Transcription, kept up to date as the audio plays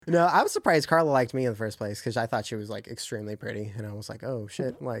No, I was surprised Carla liked me in the first place because I thought she was like extremely pretty, and I was like, oh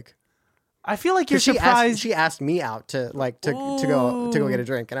shit, like. I feel like you're She surprised. she asked me out to go get a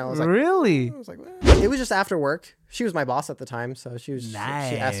drink, and I was like, really? I was like, well. It was just after work. She was my boss at the time, so she was Nice.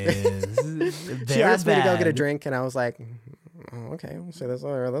 She asked me. She asked me to go get a drink, and I was like, oh, okay, we'll say this.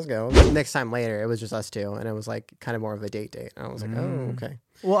 All right, let's go. Next time later, it was just us two, and it was like kind of more of a date. And I was like, oh, okay.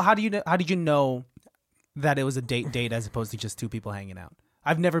 Well, how did you know that it was a date as opposed to just two people hanging out?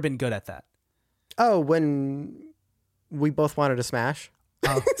 I've never been good at that. Oh, when we both wanted to smash.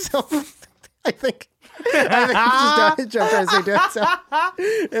 Oh. So I think I just jumped right into it. So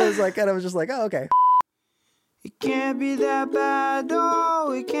it was like, and I was just like, oh, okay. It can't be that bad,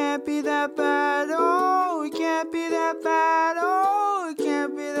 oh, it can't be that bad, oh, it can't be that bad, oh, it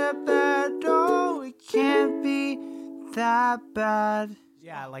can't be that bad, oh, it can't be that bad.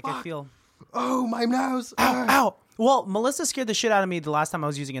 Yeah, like I feel. Oh, my nose. Ow, ow. Well, Melissa scared the shit out of me the last time I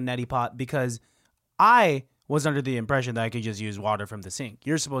was using a neti pot because I was under the impression that I could just use water from the sink.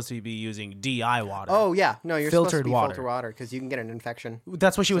 You're supposed to be using DI water. Oh, yeah. No, you're supposed to Filtered be water. filtered water because you can get an infection.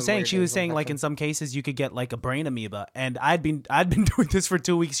 That's what she was Some saying. weird She was saying like infection. in some cases you could get like a brain amoeba, and I'd been doing this for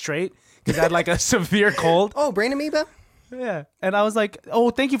 2 weeks straight because I had like a severe cold. Oh, brain amoeba? Yeah, and I was like,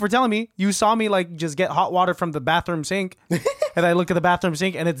 "Oh, thank you for telling me." You saw me like just get hot water from the bathroom sink, and I look at the bathroom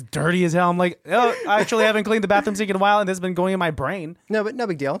sink and it's dirty as hell. I'm like, "Oh, I actually haven't cleaned the bathroom sink in a while, and this has been going in my brain." No, but no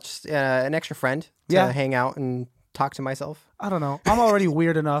big deal. Just an extra friend to Yeah. hang out and talk to myself. I don't know. I'm already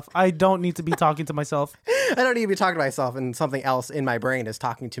weird enough. I don't need to be talking to myself. I don't need to be talking to myself, and something else in my brain is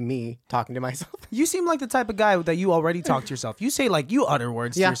talking to me, talking to myself. You seem like the type of guy that you already talk to yourself. You say like you utter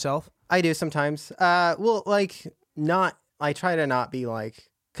words to Yeah. yourself. I do sometimes. Well, like not. I try to not be like,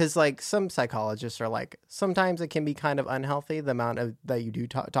 because like some psychologists are like, sometimes it can be kind of unhealthy the amount of that you do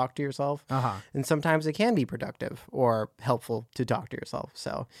talk to yourself, and sometimes it can be productive or helpful to talk to yourself.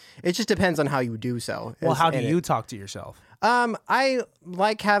 So it just depends on how you do so. Well, how do you talk to yourself? I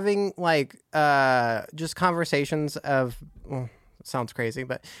like having like just conversations of. Well, sounds crazy,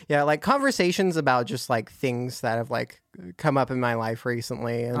 but yeah, like conversations about just like things that have like come up in my life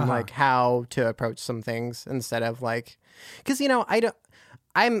recently, and like how to approach some things instead of like, because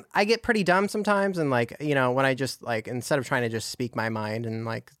I get pretty dumb sometimes, and like when I just like instead of trying to just speak my mind and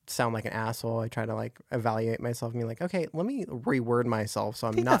like sound like an asshole, I try to like evaluate myself and be like, okay, let me reword myself so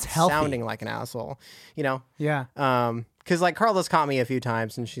I'm not that's healthy. sounding like an asshole, Yeah. because like Carla's caught me a few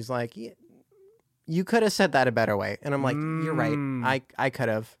times, and she's like, you could have said that a better way. And I'm like, you're right. I could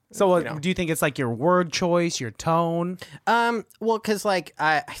have. So do you think it's like your word choice, your tone? Well, because like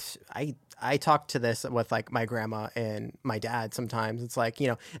I talk to this with like my grandma and my dad sometimes. It's like,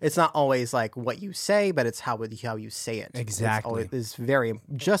 it's not always like what you say, but it's how you say it. Exactly. It's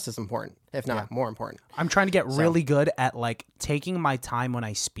just as important, if not more important. I'm trying to get really good at like taking my time when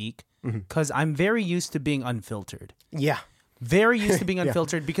I speak because I'm very used to being unfiltered. Yeah. Very used to being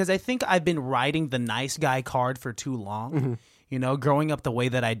unfiltered because I think I've been riding the nice guy card for too long. Growing up the way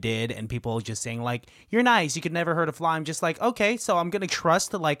that I did, and people just saying like, you're nice, you could never hurt a fly. I'm just like, okay, so I'm going to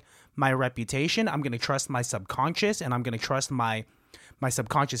trust like my reputation. I'm going to trust my subconscious, and I'm going to trust my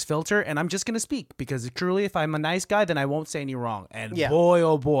subconscious filter, and I'm just going to speak because truly, if I'm a nice guy, then I won't say any wrong. And boy,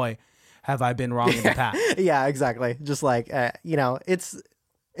 oh boy, have I been wrong in the past. Yeah, exactly. Just like, it's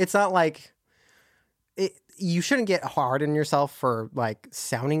not like you shouldn't get hard on yourself for like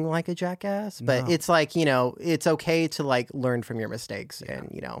sounding like a jackass, but it's like, it's okay to like learn from your mistakes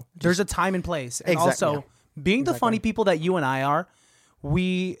and, There's a time and place. And also being the funny people that you and I are,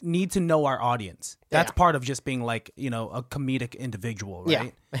 we need to know our audience. That's part of just being like, a comedic individual,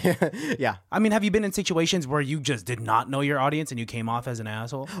 right? Yeah. Yeah. I mean, have you been in situations where you just did not know your audience and you came off as an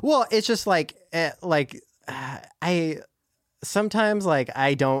asshole? Well, it's just like, sometimes like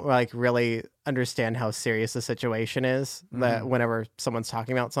I don't like really understand how serious the situation is that whenever someone's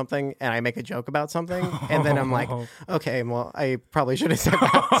talking about something and I make a joke about something, and then I'm like, okay, well, I probably should have said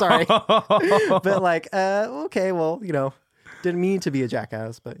that. Sorry. But like, okay, well, didn't mean to be a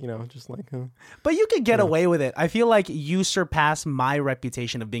jackass, but just like. But you could get away with it. I feel like you surpass my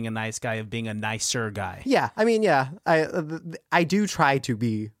reputation of being a nice guy, of being a nicer guy. Yeah, I mean, yeah, I do try to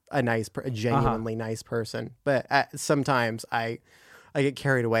be a genuinely nice person, but sometimes I get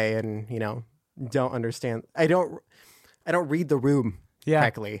carried away and don't understand. I don't read the room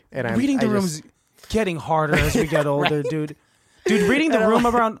correctly, and reading the room's getting harder as we get older, Right? dude. Reading the room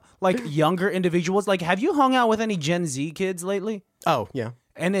around like younger individuals. Like, have you hung out with any Gen Z kids lately? Oh yeah,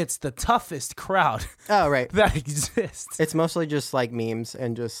 and it's the toughest crowd. Oh right, that exists. It's mostly just like memes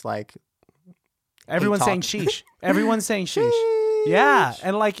and just like everyone's saying sheesh. Everyone's saying sheesh. Yeah,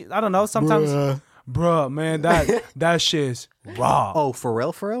 and like I don't know. Sometimes Bruh, man, that shit's raw. Oh, for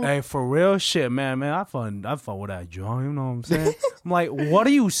real? Hey, for real shit, man, I fun with that joint. You know what I'm saying? I'm like, what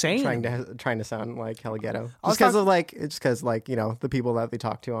are you saying? Trying to sound like hella ghetto. was Just because you know, the people that they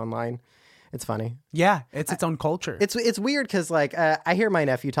talk to online. It's funny. Yeah, it's its own culture. It's weird because like I hear my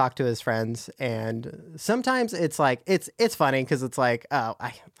nephew talk to his friends, and sometimes it's like it's funny because it's like, oh,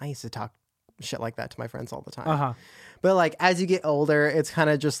 I used to talk shit like that to my friends all the time. But like as you get older, it's kind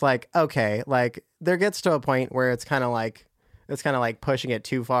of just like, okay, like there gets to a point where it's kind of like pushing it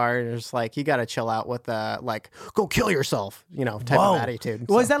too far, and it's like you got to chill out with the like go kill yourself, you know, type of attitude.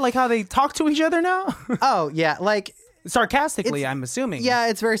 Was that like how they talk to each other now? Oh yeah, like. Sarcastically, I'm assuming. Yeah,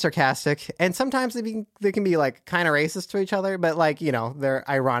 it's very sarcastic, and sometimes they can be like kind of racist to each other, but like, you know, they're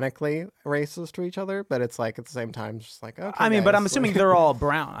ironically racist to each other. But it's like at the same time, just like, okay. I mean, guys, but I'm assuming they're all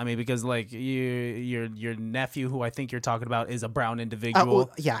brown. I mean, because like your nephew, who I think you're talking about, is a brown individual.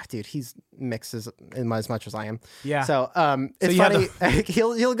 Well, yeah, dude, he's mixes as much as I am. Yeah. So it's funny.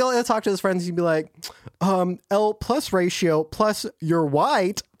 He'll go talk to his friends. He'd be like, L plus ratio plus you're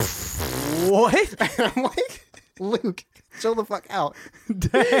white. What? And I'm like, Luke, chill the fuck out.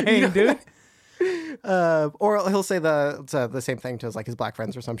 Dang, dude. Or he'll say the same thing to his black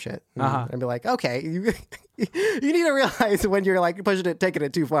friends or some shit, and be like, "Okay, you need to realize when you're like taking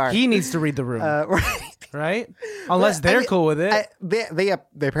it too far." He needs to read the room, right? Unless they're cool with it. They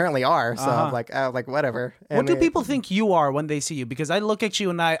apparently are. So I'm like whatever. What do people think you are when they see you? Because I look at you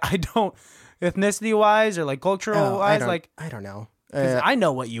and I don't, ethnicity wise or like cultural wise, I don't know. I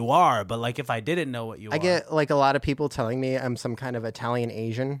know what you are, but like if I didn't know what you are, I get like a lot of people telling me I'm some kind of Italian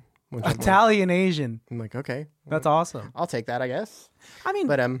Asian. Italian Asian. I'm like, okay, that's awesome. I'll take that, I guess. I mean,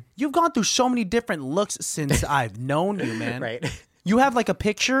 but you've gone through so many different looks since I've known you, man. Right. You have like a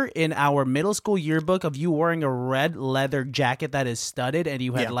picture in our middle school yearbook of you wearing a red leather jacket that is studded, and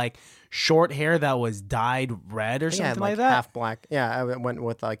you had like short hair that was dyed red or something like that. Half black. Yeah, I went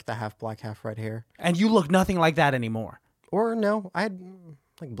with like the half black, half red hair. And you look nothing like that anymore. Or no, I had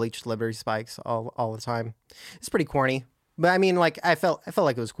like bleached Liberty spikes all the time. It's pretty corny, but I mean, like I felt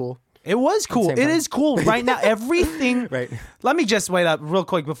like it was cool. It was cool. It is cool right now. Everything. Right. Let me just wait up real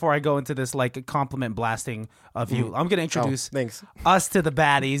quick before I go into this like compliment blasting of you. I'm going to introduce us to the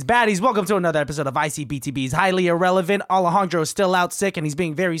baddies. Baddies, welcome to another episode of ICBTB's Highly Irrelevant. Alejandro is still out sick and he's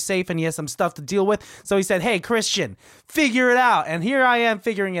being very safe and he has some stuff to deal with. So he said, hey, Christian, figure it out. And here I am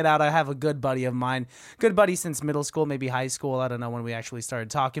figuring it out. I have a good buddy of mine. Good buddy since middle school, maybe high school. I don't know when we actually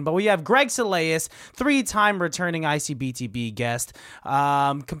started talking. But we have Greg Saleas, 3-time returning ICBTB guest,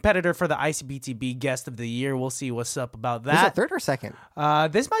 competitor for the ICBTB Guest of the Year. We'll see what's up about that. Was it third or second?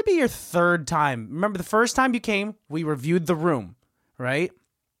 This might be your third time. Remember the first time you came, we reviewed The Room, right?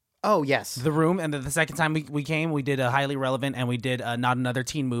 Oh, yes. The Room. And then the second time we came, we did a Highly Relevant and we did Not Another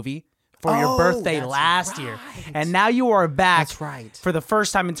Teen Movie for your birthday last year. And now you are back for the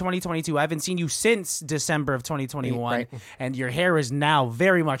first time in 2022. I haven't seen you since December of 2021. Right. And your hair is now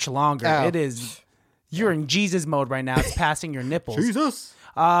very much longer. Oh. It is... You're in Jesus mode right now. It's passing your nipples. Jesus.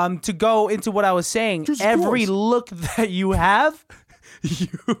 To go into what I was saying, every look that you have,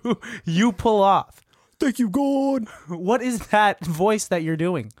 you pull off. Thank you, God. What is that voice that you're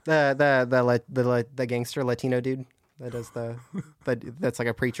doing? The gangster Latino dude that does that's like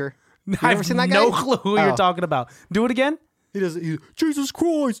a preacher. I have no clue who you're talking about. Do it again. He does. Jesus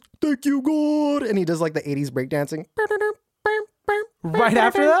Christ, thank you, God, and he does like the 80s breakdancing. Right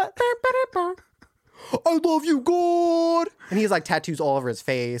after that. I love you, God. And he has like tattoos all over his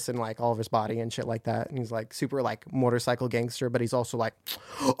face and like all of his body and shit like that. And he's like super like motorcycle gangster, but he's also like,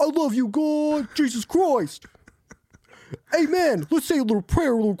 I love you, God. Jesus Christ. Amen. Let's say a little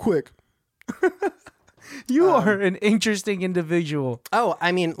prayer real quick. You are an interesting individual. Oh,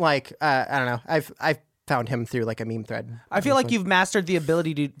 I mean, like, I don't know. I've found him through like a meme thread. I feel like you've mastered the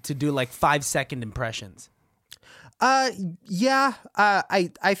ability to do like 5-second impressions. Yeah.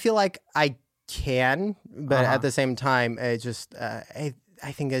 I feel like I can, but at the same time, it just I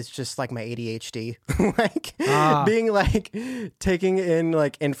think it's just like my ADHD, like being like taking in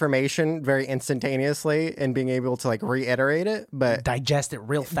like information very instantaneously and being able to like reiterate it, but digest it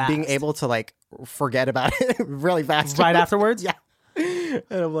real fast. Being able to like forget about it really fast right afterwards. Yeah, and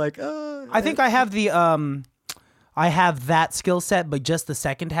I'm like, I think I have the I have that skill set, but just the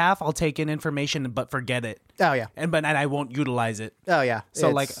second half, I'll take in information but forget it. Oh yeah, and I won't utilize it. Oh yeah,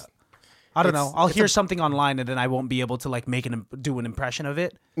 so like. I don't know. I'll hear something online and then I won't be able to like do an impression of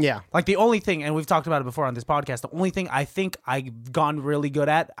it. Yeah. Like the only thing, and we've talked about it before on this podcast, the only thing I think I've gone really good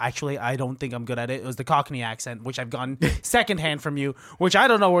at, actually, I don't think I'm good at it, was the Cockney accent, which I've gone secondhand from you, which I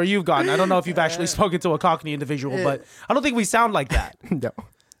don't know where you've gone. I don't know if you've actually spoken to a Cockney individual, but I don't think we sound like that. No.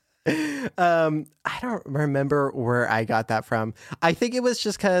 I don't remember where I got that from. I think it was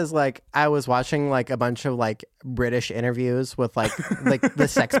just because like I was watching like a bunch of like British interviews with like the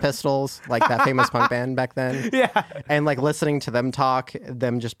Sex Pistols, like that famous punk band back then. Yeah. And like listening to them talk,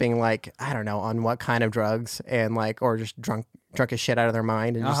 them just being like, I don't know, on what kind of drugs and like, or just drunk as shit out of their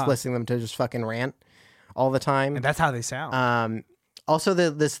mind, and just listening to them to just fucking rant all the time. And that's how they sound. Also,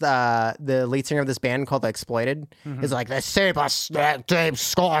 the lead singer of this band called The Exploited is like the super deep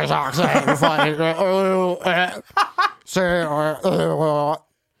scores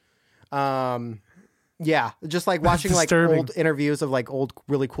yeah, just like watching like old interviews of like old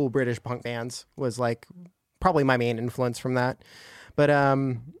really cool British punk bands was like probably my main influence from that. But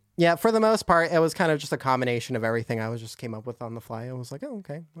yeah, for the most part, it was kind of just a combination of everything I just came up with on the fly. I was like, oh,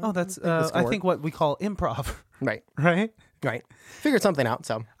 okay. Well, that's I think what we call improv. Right. Right. Figured something out.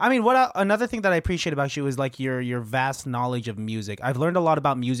 So I mean, another thing that I appreciate about you is like your vast knowledge of music. I've learned a lot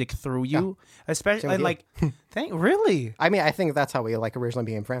about music through you, especially and like. Really? I mean, I think that's how we like originally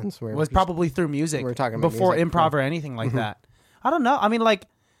became friends. Was probably through music. We were talking about before music, improv or anything like that. I don't know. I mean, like.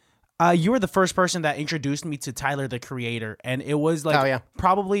 You were the first person that introduced me to Tyler, the Creator, and it was like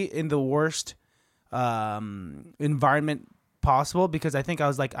probably in the worst environment possible because I think I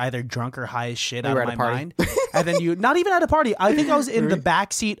was like either drunk or high as shit out of my mind. And then you, not even at a party, I think I was in the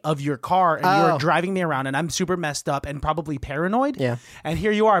back seat of your car and you were driving me around and I'm super messed up and probably paranoid. Yeah. And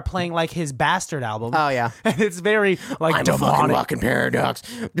here you are playing like his Bastard album. Oh, yeah. And it's very like I'm demonic. a fucking walking paradox.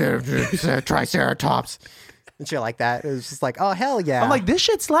 Triceratops. And shit like that. It was just like, oh, hell yeah. I'm like, this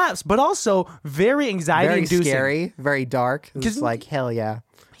shit slaps, but also very anxiety-inducing. Very scary, very dark. It's like, hell yeah.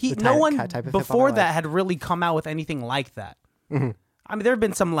 No one before that had really come out with anything like that. Mm-hmm. I mean, there have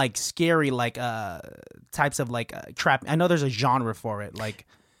been some like scary like types of like trap. I know there's a genre for it. Like,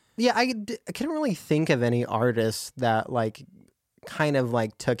 yeah, I couldn't really think of any artists that like kind of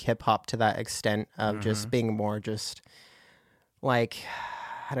like took hip hop to that extent of just being more just like,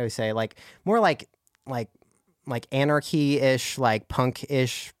 how do I say, like more like anarchy-ish, like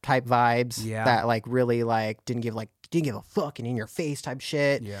punk-ish type vibes that like really like didn't give a fuck and in your face type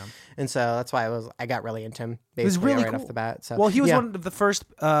shit. Yeah. And so that's why I got really into him basically right off the bat. So he was one of the first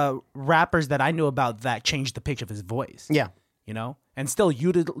rappers that I knew about that changed the pitch of his voice. Yeah. You know? And still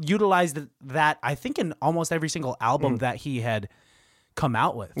utilized that I think in almost every single album that he had come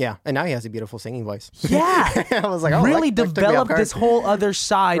out with. Yeah. And now he has a beautiful singing voice. Yeah. I was like, oh, really developed this whole other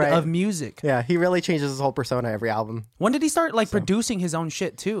side of music. Yeah. He really changes his whole persona every album. When did he start like producing his own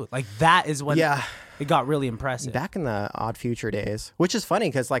shit too? Like that is when it got really impressive. Back in the Odd Future days, which is funny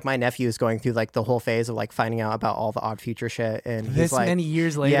because like my nephew is going through like the whole phase of like finding out about all the Odd Future shit, and this like, many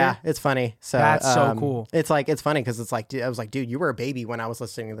years later. Yeah, it's funny. So that's so cool. It's like it's funny because it's like I was like, dude, you were a baby when I was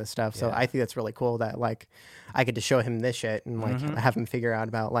listening to this stuff. So I think that's really cool that like I get to show him this shit and like have him figure out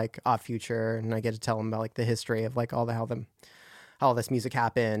about like Odd Future, and I get to tell him about like the history of like how all this music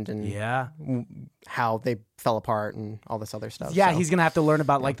happened and how they fell apart and all this other stuff. Yeah, so he's gonna have to learn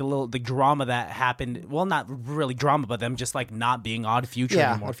about like the drama that happened. Well, not really drama, but them just like not being Odd Future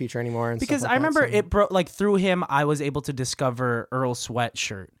anymore. Odd Future anymore. And because like I remember it broke like through him. I was able to discover Earl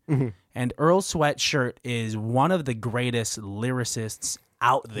Sweatshirt, and Earl Sweatshirt is one of the greatest lyricists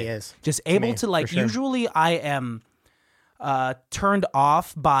out there. He is. Just able to like. Sure. Usually, I am turned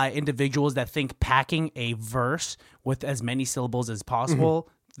off by individuals that think packing a verse with as many syllables as possible,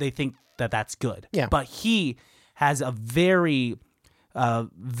 they think that that's good. Yeah. But he has a very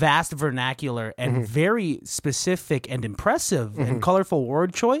vast vernacular and very specific and impressive and colorful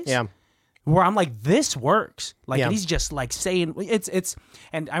word choice. Yeah. Where I'm like, this works. Like, and he's just like saying it's.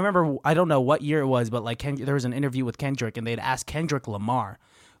 And I remember, I don't know what year it was, but like there was an interview with Kendrick, and they'd asked Kendrick Lamar,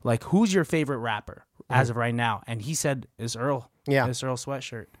 like, who's your favorite rapper as of right now? And he said, it's Earl. Yeah. It's Earl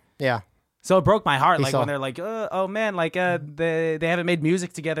Sweatshirt. Yeah. So it broke my heart, like when they're like, "Oh man, like they haven't made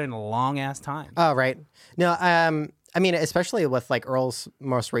music together in a long ass time." Oh right, no, I mean, especially with like Earl's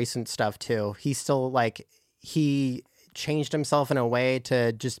most recent stuff too. He's still like he changed himself in a way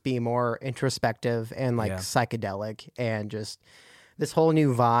to just be more introspective and like psychedelic, and just this whole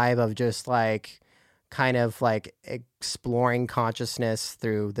new vibe of just like kind of like exploring consciousness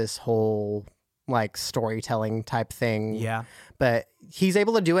through this whole like storytelling type thing. Yeah. But he's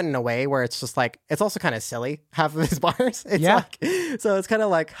able to do it in a way where it's just like, it's also kind of silly, half of his bars. It's like, so it's kind of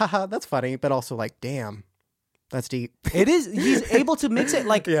like, haha, that's funny, but also like, damn, that's deep. It is. He's able to mix it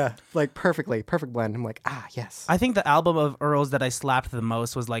like, like perfect blend. I'm like, yes. I think the album of Earl's that I slapped the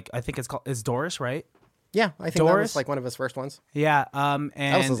most was like, I think it's Doris, right? Yeah. I think that was like one of his first ones. Yeah. And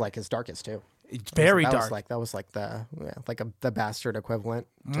that was like his darkest too. It's very that dark. Was like the the bastard equivalent.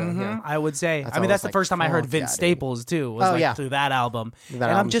 To, I would say. That's I mean, that's almost the like, first time I heard fuck Vince yeah, dude. Staples too. Was through that album, and I'm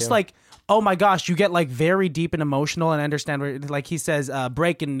album, just too. like, oh my gosh, you get like very deep and emotional, and understand where, like he says,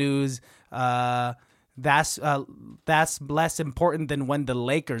 breaking news. That's less important than when the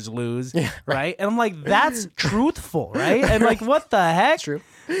Lakers lose, right? And I'm like, that's truthful, right? And like, what the heck? True.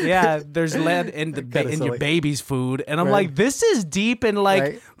 Yeah, there's lead in the in your silly. baby's food, and I'm Right. like, this is deep and like,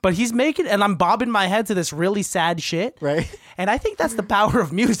 Right. but he's making, and I'm bobbing my head to this really sad shit, Right. And I think that's the power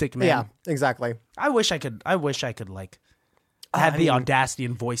of music, man. Yeah, exactly. I wish I could like have the audacity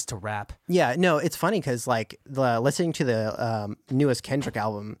and voice to rap. Yeah, no, it's funny because like listening to the newest Kendrick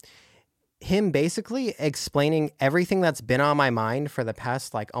album, him basically explaining everything that's been on my mind for the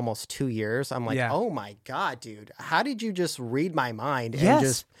past like almost 2 years. I'm like, Yeah. oh my God, dude, how did you just read my mind and Yes.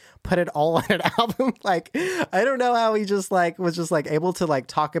 just put it all on an album? Like, I don't know how he just like was just like able to like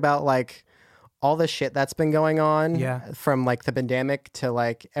talk about like all the shit that's been going on from like the pandemic to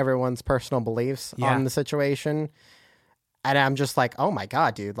like everyone's personal beliefs on the situation. And I'm just like, oh my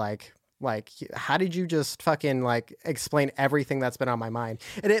God, dude, like, how did you just fucking like explain everything that's been on my mind?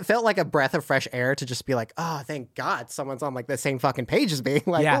 And it felt like a breath of fresh air to just be like, oh, thank God someone's on like the same fucking page as me.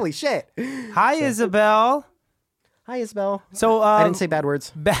 Like, Yeah. holy shit. Hi, Isabel. Hi, Isabel. So I didn't say bad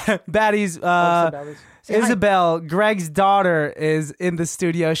words. Baddies. Bad words. Say hi. Isabel, Greg's daughter, is in the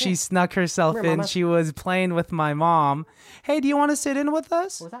studio. She snuck herself Come here, in. Mama. She was playing with my mom. Hey, do you want to sit in with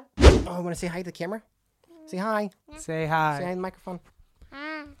us? What was that? Oh, I want to say hi to the camera. Say hi. Say Say hi hi. to the microphone.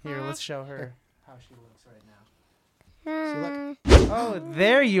 Here, let's show her how she looks right now. See, look. Oh,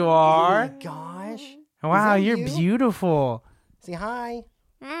 there you Oh are. my gosh. Wow, that you're you? beautiful. Say hi.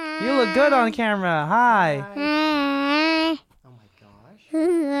 You look good on camera. Hi. Oh my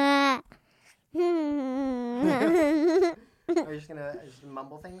gosh. Are you just gonna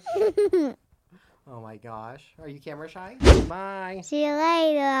mumble things? Oh my gosh. Are you camera shy? Bye. See you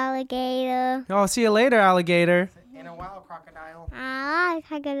later, alligator. Oh, see you later, alligator. In a while, crocodile. I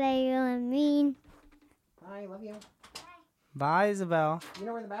like alligator and mean. Bye. Love you. Bye, Isabel. You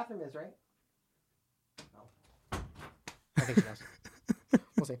know where the bathroom is, right? No. I think she does.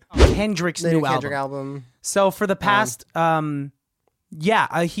 We'll see. Kendrick's The new Kendrick album. album. So for the past,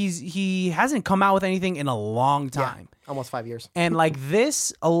 he hasn't come out with anything in a long time. Almost 5 years. And like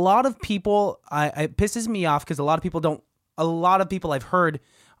this, a lot of people, it pisses me off because a lot of people I've heard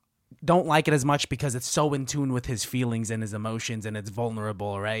don't like it as much because it's so in tune with his feelings and his emotions, and it's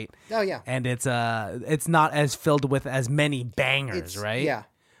vulnerable, right? Oh yeah. And it's not as filled with as many bangers, It's- right? Yeah.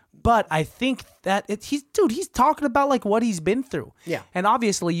 But I think that he's talking about like what he's been through. Yeah. And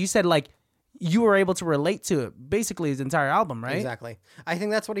obviously you said like you were able to relate to it basically his entire album, right? Exactly. I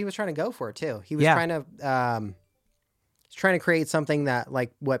think that's what he was trying to go for too. He was Yeah. trying to create something that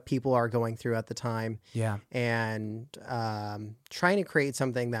like what people are going through at the time. Yeah. And trying to create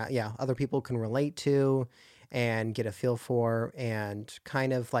something that other people can relate to and get a feel for, and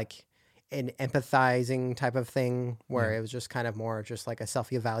kind of like an empathizing type of thing where it was just kind of more just like a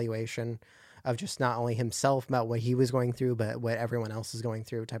self-evaluation of just not only himself about what he was going through, but what everyone else is going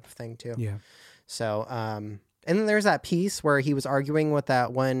through type of thing too. Yeah. So, and then there's that piece where he was arguing with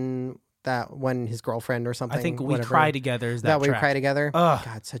that one his girlfriend or something. I think We whatever. Cry Together is that We track. Cry Together. Ugh.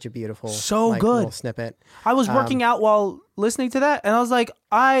 God, such a beautiful, So like, good. little snippet. I was working out while listening to that, and I was like,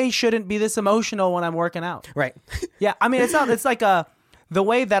 I shouldn't be this emotional when I'm working out. Right. Yeah, I mean, it's like the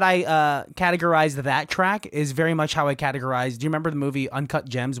way that I categorized that track is very much how I categorized. Do you remember the movie Uncut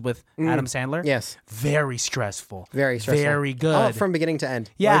Gems with Adam Sandler? Yes. Very stressful. Very stressful. Very good. Oh, from beginning to end.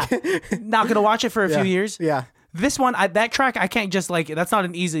 Yeah. Like, Not going to watch it for a few years. yeah. This one, that track, I can't just like, that's not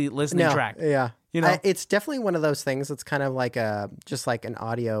an easy listening No. track. Yeah. You know? It's definitely one of those things that's kind of like just like an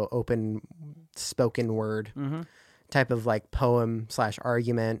audio open spoken word type of like poem /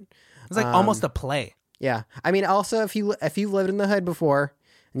 argument. It's like almost a play. Yeah. I mean, also if you've lived in the hood before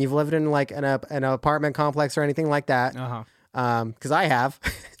and you've lived in like an apartment complex or anything like that, because I have,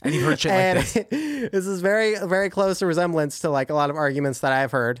 And you've heard shit like this. this is very, very close to resemblance to like a lot of arguments that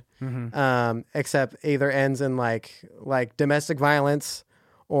I've heard, except either ends in like domestic violence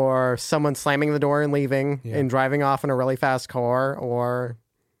or someone slamming the door and leaving and driving off in a really fast car, or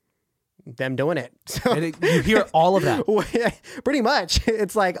them doing it. So And you hear all of that. pretty much,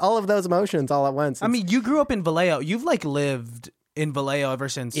 it's like all of those emotions all at once. I mean, you grew up in Vallejo. You've like lived in Vallejo ever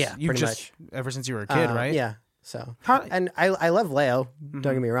since ever since you were a kid, right? Yeah. So, How- and I love Leo.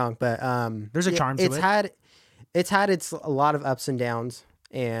 Don't get me wrong, but There's a charm to it's had a lot of ups and downs,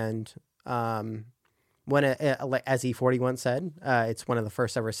 and like as E40 once said, it's one of the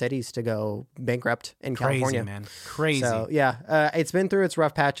first ever cities to go bankrupt in California. Man. Crazy. So yeah, it's been through its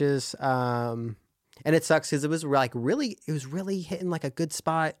rough patches, and it sucks because it was really hitting like a good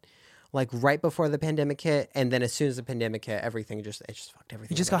spot, like right before the pandemic hit, and then as soon as the pandemic hit, it just fucked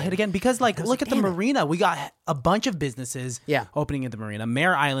everything. You just up got hit again because, like, look at the damn it. marina. We got a bunch of businesses opening at the marina.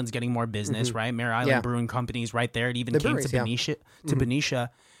 Mare Island's getting more business, right? Mare Island Brewing Company's right there. It even came to Benicia.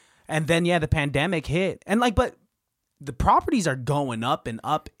 And then, the pandemic hit. And, like, but the properties are going up and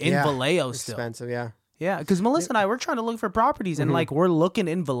up in Vallejo still. Expensive, yeah. Yeah, because Melissa and I, we're trying to look for properties, and, like, we're looking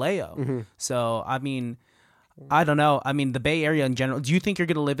in Vallejo. So, I mean, I don't know. I mean, the Bay Area in general. Do you think you're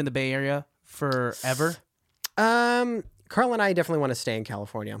going to live in the Bay Area forever? Carl and I definitely want to stay in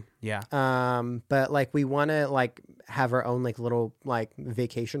California. Yeah. But like we want to like have our own like little like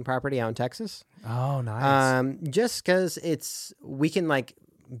vacation property out in Texas. Oh, nice. Just because we can like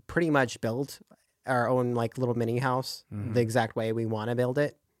pretty much build our own like little mini house the exact way we want to build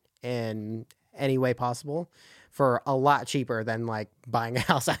it in any way possible for a lot cheaper than like buying a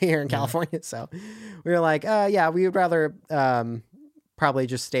house out here in California. So we were like, we would rather probably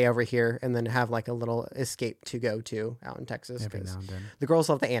just stay over here and then have like a little escape to go to out in Texas because the girls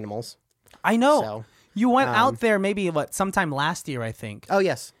love the animals. I know. So, you went out there maybe sometime last year, I think. Oh,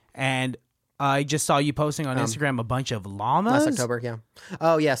 yes. And I just saw you posting on Instagram a bunch of llamas. Last October, yeah.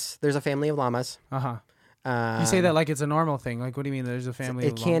 Oh, yes. There's a family of llamas. Uh-huh. You say that like it's a normal thing. Like, what do you mean there's a family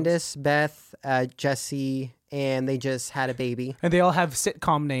of llamas? Candace, Beth, Jesse, and they just had a baby. And they all have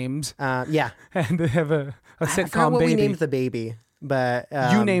sitcom names. Yeah. And they have a I sitcom forgot what baby. we named the baby, but...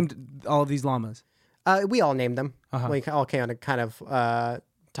 you named all of these llamas? We all named them. Uh-huh. We all kind of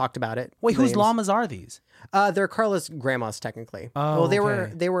talked about it. Wait, whose names. llamas are these? They're Carla's grandmas, technically. Oh, well, they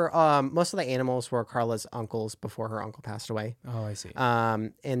okay. were most of the animals were Carla's uncles before her uncle passed away. Oh, I see.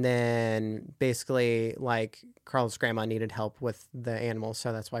 And then basically, like, Carla's grandma needed help with the animals,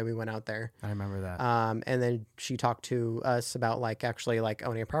 so that's why we went out there. I remember that. And then she talked to us about, like, actually, like,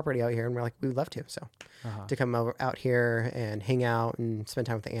 owning a property out here, and we're like, we would love to, so to come out here and hang out and spend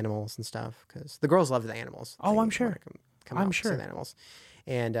time with the animals and stuff, because the girls love the animals. Oh, They I'm sure. wanna come I'm out and see sure. the animals.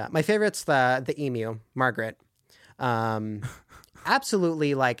 And my favorite's the emu, Margaret.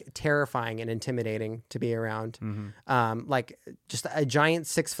 Absolutely like terrifying and intimidating to be around. Like just a giant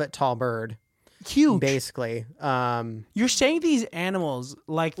 6 foot tall bird. Huge. Basically. You're saying these animals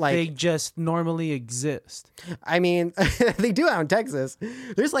like they just normally exist. I mean, they do out in Texas.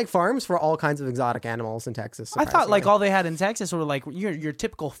 There's like farms for all kinds of exotic animals in Texas. I thought like all they had in Texas were like your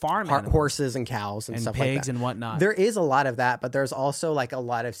typical farm animals. Horses and cows and stuff like that. Pigs and whatnot. There is a lot of that, but there's also like a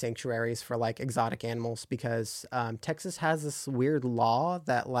lot of sanctuaries for like exotic animals because Texas has this weird law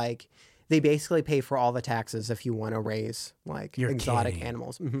that like they basically pay for all the taxes if you want to raise like exotic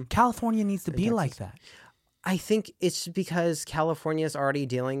animals. California needs to be like that. I think it's because California is already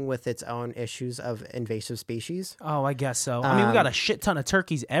dealing with its own issues of invasive species. Oh, I guess so. I mean, we got a shit ton of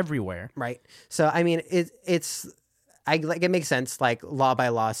turkeys everywhere. Right. So, I mean, it makes sense, like law by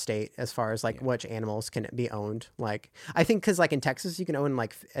law state as far as like which animals can be owned. Like, I think because like in Texas, you can own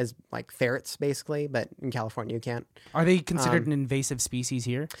like ferrets basically, but in California, you can't. Are they considered an invasive species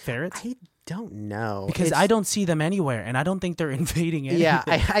here? Ferrets? I don't know. Because I don't see them anywhere, and I don't think they're invading anything. Yeah,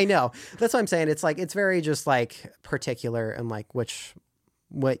 I know. That's what I'm saying. It's like it's very just like particular and like what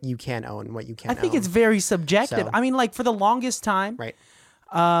you can own, what you can't. I think it's very subjective. So- I mean, like for the longest time, right.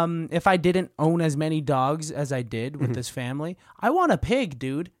 If I didn't own as many dogs as I did with this family, I want a pig,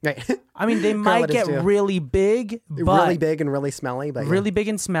 dude. Right. I mean, they might does get too. really big, but Really big and really smelly, but really big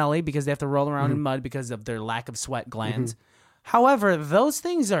and smelly because they have to roll around in mud because of their lack of sweat glands. However, those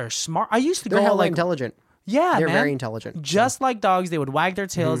things are smart. I used to they're go hella like intelligent. yeah, They're man. very intelligent. Just like dogs, they would wag their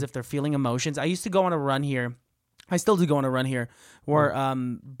tails if they're feeling emotions. I used to go on a run here. I still do go on a run here where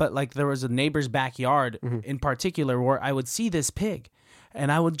but like there was a neighbor's backyard in particular where I would see this pig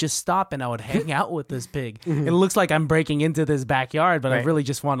and I would just stop and I would hang out with this pig. It looks like I'm breaking into this backyard, but I Right. really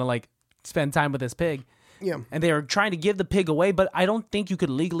just want to like spend time with this pig. Yeah. And they were trying to give the pig away, but I don't think you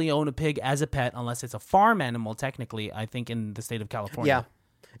could legally own a pig as a pet unless it's a farm animal technically, I think in the state of California.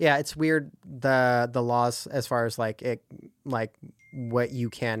 Yeah, it's weird the laws as far as like it like what you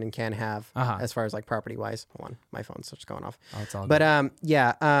can and can't have as far as like property wise. Hold on, my phone's just going off. Oh, it's all But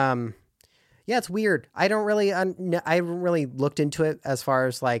yeah, it's weird. I don't really I haven't really looked into it as far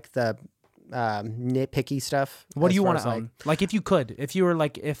as like the nitpicky stuff. What do as you far want as, to own? Like if you could, if you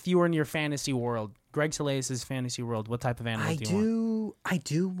were in your fantasy world, Greg Soleil's fantasy world, what type of animal do you want? I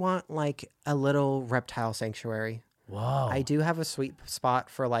do want like a little reptile sanctuary. Whoa. I do have a sweet spot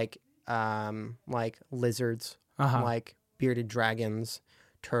for like lizards, like bearded dragons,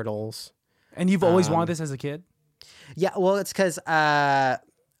 turtles, And you've always wanted this as a kid? Yeah, well, it's because my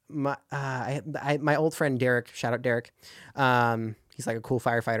old friend Derek, shout out Derek, he's like a cool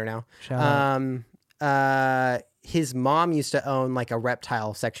firefighter now. Shout out. His mom used to own like a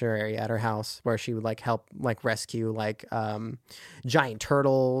reptile sanctuary at her house where she would like help like rescue like giant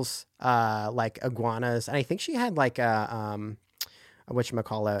turtles, like iguanas, and I think she had like a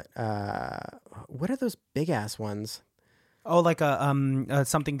whatchamacallit, what are those big ass ones? Oh, like a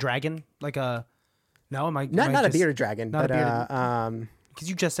something dragon? Like a... No, am I... Not a bearded dragon, not but a bearded... Because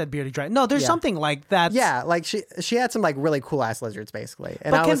you just said bearded dragon. No, there's Yeah. something like that. yeah, like she had some like really cool ass lizards basically.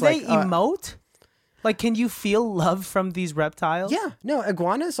 And But I can was they like, emote? Like, can you feel love from these reptiles? yeah, no,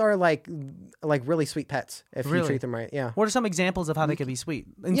 iguanas are like really sweet pets if you Really? treat them right. Yeah. What are some examples of how they could be sweet?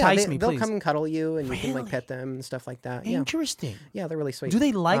 Yeah, Entice me, they'll please. come and cuddle you, and you can Really? like pet them and stuff like that. Yeah, Interesting. yeah, they're really sweet. Do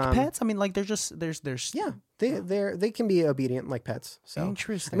they like pets? I mean, like, they're just... There's... Yeah, they can be obedient like pets. So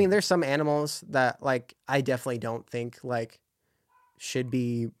Interesting. I mean, there's some animals that like I definitely don't think like should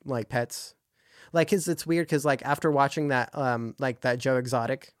be like pets. Like, 'cause it's weird because like after watching that like that Joe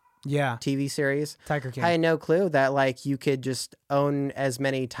Exotic Yeah. TV series, Tiger King. I had no clue that like you could just own as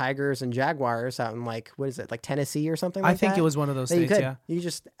many tigers and jaguars out in like what is it, like Tennessee or something like I think that? it was one of those that you states, could. yeah. You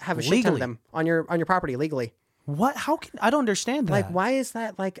just have a shit ton Legally. of them on your property legally. What? How can... I don't understand that. Like, why is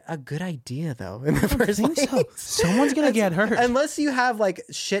that like a good idea though in the first I think so. place? Someone's going to get hurt. Unless you have like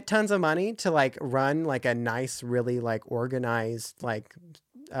shit tons of money to like run like a nice, really like organized like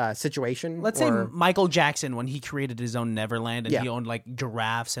situation. Let's say or Michael Jackson, when he created his own Neverland and Yeah. he owned like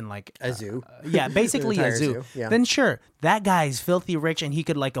giraffes and like a zoo. yeah, basically a entire zoo. zoo, yeah. Then sure, that guy's filthy rich and he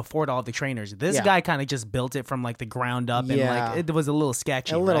could like afford all the trainers. This Yeah. guy kind of just built it from like the ground up and Yeah. like it was a little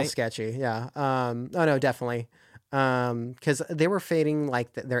sketchy. A little right? sketchy, yeah. Oh no, definitely. Because they were feeding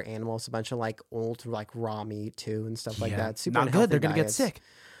like their animals a bunch of like old like raw meat too and stuff like Yeah. that. Super Not good. unhealthy They're gonna get diets. sick.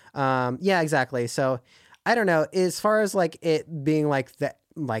 Yeah, exactly. So I don't know. As far as like it being like the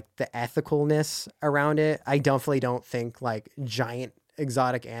ethicalness around it, I definitely don't think like giant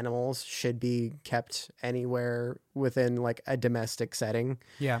exotic animals should be kept anywhere within like a domestic setting.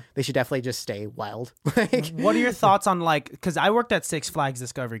 Yeah. They should definitely just stay wild. Like, What are your thoughts on like? Because I worked at Six Flags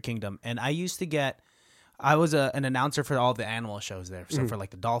Discovery Kingdom, and I used to get. I was an announcer for all the animal shows there. So for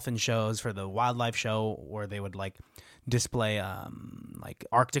like the dolphin shows, for the wildlife show, where they would like display like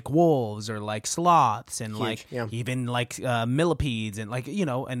Arctic wolves or like sloths and like yeah. even like millipedes and like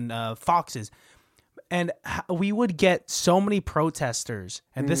and foxes. And we would get so many protesters,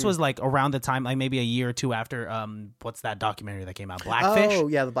 and this was like around the time, like maybe a year or two after what's that documentary that came out, Blackfish? Oh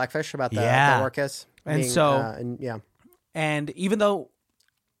yeah, the blackfish about the Yeah. orcas. And being, so- yeah. And even though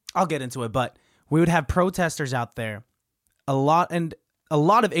I'll get into it, but we would have protesters out there, a lot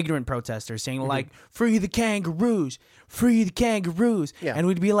of ignorant protesters saying like, free the kangaroos, free the kangaroos. Yeah. And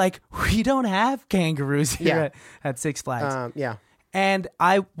we'd be like, we don't have kangaroos here Yeah. at Six Flags. Yeah. And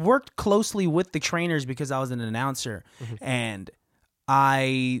I worked closely with the trainers because I was an announcer, and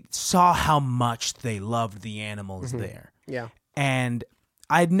I saw how much they loved the animals there. Yeah. And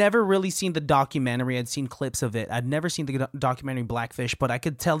I'd never really seen the documentary. I'd seen clips of it. I'd never seen the documentary Blackfish, but I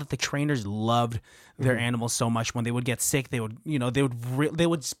could tell that the trainers loved their animals so much. When they would get sick, they would, they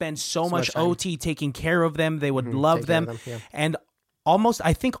would spend so much time. OT taking care of them. They would love Take care of them. them, yeah. And almost,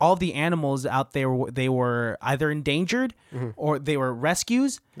 I think all the animals out there, they were either endangered or they were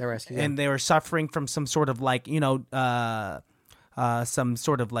rescues. They're rescues, And they were suffering from some sort of like, some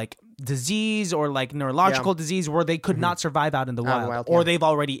sort of like disease or like neurological disease where they could not survive out in the wild, or yeah. they've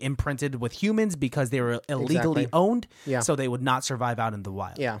already imprinted with humans because they were illegally Exactly. owned, Yeah. so they would not survive out in the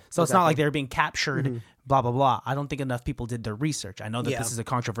wild. Yeah, So it's not exactly. like they were being captured, blah, blah, blah. I don't think enough people did their research. I know that Yeah. this is a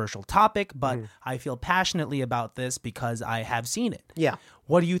controversial topic, but I feel passionately about this because I have seen it. Yeah.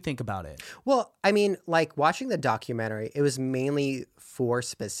 What do you think about it? Well, I mean, like watching the documentary, it was mainly for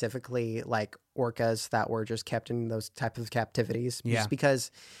specifically like orcas that were just kept in those type of captivities. Yeah. Just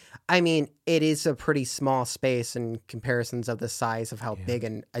because, I mean, it is a pretty small space in comparisons of the size of how big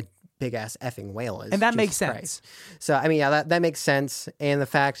a big ass effing whale is. And that Jesus makes Christ. sense. So, I mean, yeah, that makes sense. And the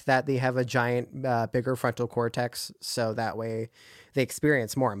fact that they have a giant, bigger frontal cortex, so that way they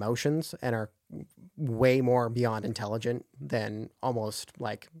experience more emotions and are way more beyond intelligent than almost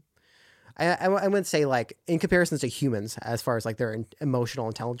like I wouldn't say like in comparisons to humans as far as like their emotional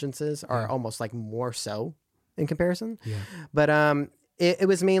intelligences are almost like more so in comparison. Yeah. But it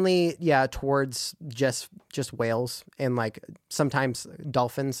was mainly towards just whales and like sometimes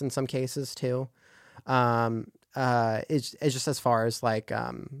dolphins in some cases too. It's just as far as like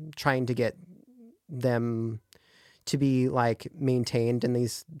trying to get them to be like maintained in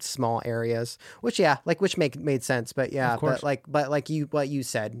these small areas, which made sense. But yeah, course. but like what you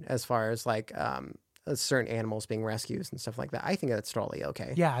said as far as like certain animals being rescued and stuff like that, I think that's totally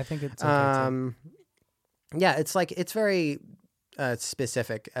okay. Yeah, I think it's okay too. Yeah, it's like it's very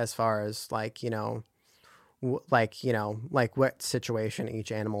specific as far as like like what situation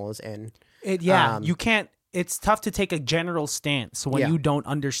each animal is in. You can't. It's tough to take a general stance when you don't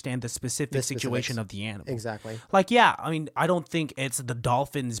understand the specific situation of the animal. Exactly. Like, yeah, I mean, I don't think it's the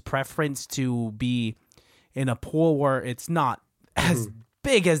dolphin's preference to be in a pool where it's not as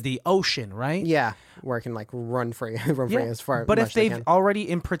big as the ocean, right? Yeah, where it can like run free as far. But much if they've they can. already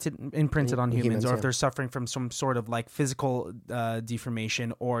imprinted on humans, or if yeah. they're suffering from some sort of like physical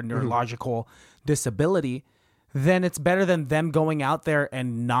deformation or neurological disability, then it's better than them going out there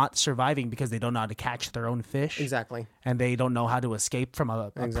and not surviving because they don't know how to catch their own fish. Exactly. And they don't know how to escape from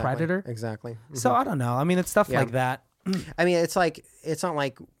a predator. Exactly. So I don't know. I mean, it's stuff like that. I mean, it's like it's not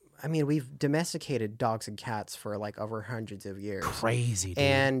like I mean, we've domesticated dogs and cats for like over hundreds of years. Crazy, dude.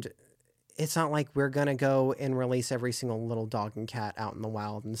 And it's not like we're going to go and release every single little dog and cat out in the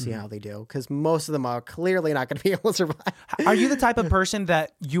wild and see how they do. Because most of them are clearly not going to be able to survive. Are you the type of person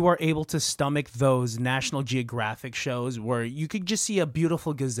that you are able to stomach those National Geographic shows where you could just see a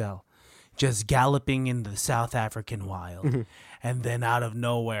beautiful gazelle just galloping in the South African wild, and then out of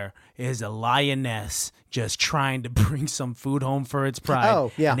nowhere is a lioness just trying to bring some food home for its pride.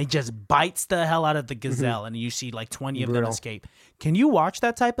 Oh, yeah. And it just bites the hell out of the gazelle, and you see like 20 of them Brutal. escape. Can you watch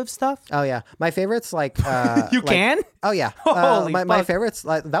that type of stuff? Oh yeah, my favorites like You can? Oh yeah, Holy my fuck. favorites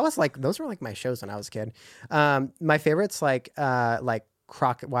like that was like those were like my shows when I was a kid. My favorites like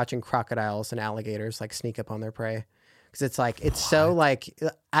watching crocodiles and alligators like sneak up on their prey. Because it's like it's so like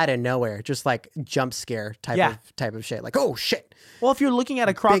out of nowhere, just like jump scare type of shit. Like, oh shit, Well, if you're looking at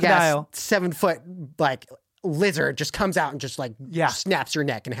a big ass crocodile, 7-foot like lizard just comes out and just like snaps your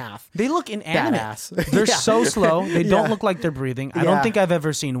neck in half. they look inanimate. Badass. They're Yeah. so slow. They don't Yeah. look like they're breathing. I Yeah. don't think I've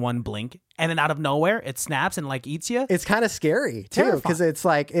ever seen one blink. And then out of nowhere, it snaps and like eats you. It's kind of scary too, Terrifying. because it's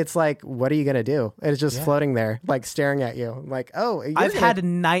like, what are you gonna do? And it's just floating there, like staring at you, like, oh, I've had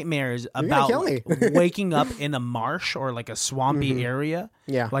nightmares about kill me. like, waking up in a marsh or like a swampy area,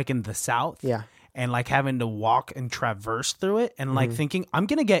 Yeah. like in the south, Yeah. and like having to walk and traverse through it, and like thinking I'm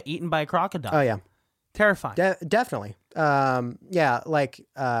gonna get eaten by a crocodile. Oh yeah, Terrifying. definitely. Yeah, like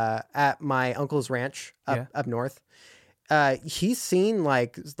at my uncle's ranch up north, he's seen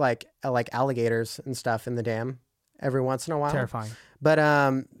like alligators and stuff in the dam every once in a while. Terrifying. But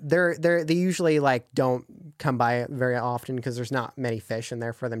they usually like don't come by very often because there's not many fish in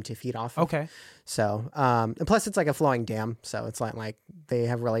there for them to feed off of. Okay. So and plus it's like a flowing dam, so it's not like they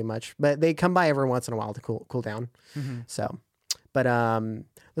have really much, but they come by every once in a while to cool down. So, but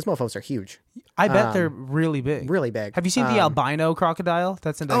those mofos are huge, I bet they're really big. really big. Have you seen the albino crocodile?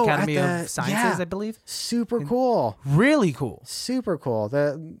 That's in the Academy at of the- Sciences, yeah. I believe. Super cool. Really cool. Super cool.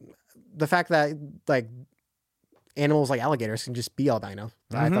 The fact that like animals like alligators can just be albino.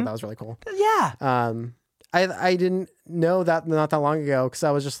 I thought that was really cool. Yeah. I didn't know that not that long ago because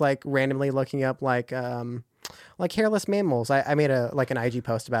I was just like randomly looking up like hairless mammals. I made an IG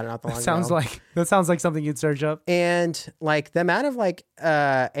post about it not that long ago. That sounds like something you'd search up. And like the amount of like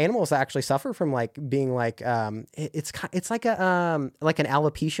animals that actually suffer from like being like it's like an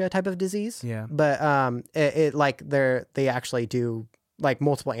alopecia type of disease. Yeah. But it like they actually do, like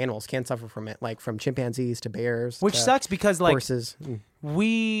multiple animals can suffer from it, like from chimpanzees to bears, Which to sucks because like horses.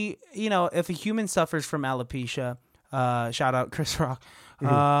 we, if a human suffers from alopecia, shout out Chris Rock.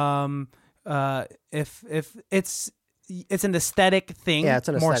 If it's an aesthetic thing, Yeah, it's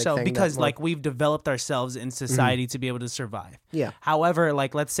an more aesthetic so thing because that more- like we've developed ourselves in society to be able to survive. Yeah. However,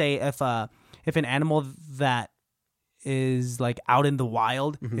 like let's say if an animal that is like out in the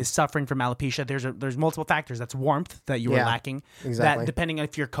wild is suffering from alopecia, there's multiple factors. That's warmth that you are Yeah, lacking. exactly. That depending on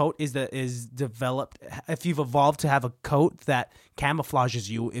if your coat is developed, if you've evolved to have a coat that camouflages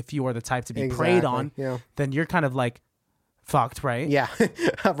you, if you are the type to be preyed Exactly, on, yeah. then you're kind of like fucked, right? Yeah,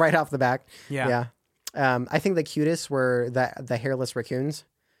 right off the back. Yeah. I think the cutest were the hairless raccoons.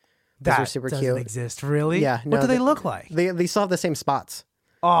 Those That are super doesn't cute. exist, really. Yeah, What no, do they they- look like? They still have the same spots.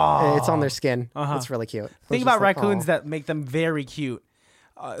 Oh, It's on their skin. It's really cute. Think about raccoons that make them very cute.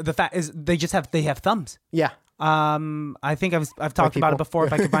 The fact is, they have thumbs. Yeah. I think I've talked about it people. before.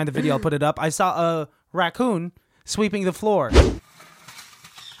 If I can find the video, I'll put it up. I saw a raccoon sweeping the floor.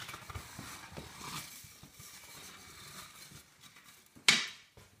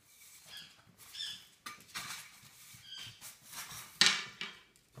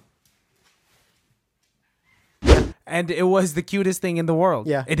 And it was the cutest thing in the world.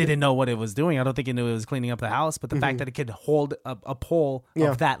 Yeah. It didn't know what it was doing. I don't think it knew it was cleaning up the house, but the fact that it could hold a pole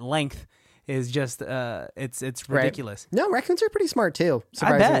of that length is just it's ridiculous. No, raccoons are pretty smart too,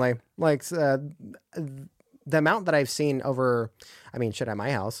 I bet. surprisingly. Like the amount that I've seen over, I mean, shit, at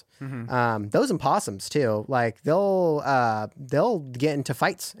my house, those and possums too. Like they'll get into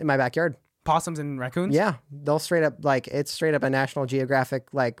fights in my backyard. Possums and raccoons? Yeah, they'll straight up it's straight up a National Geographic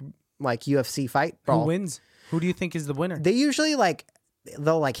like UFC fight Who brawl. wins? Who do you think is the winner? They usually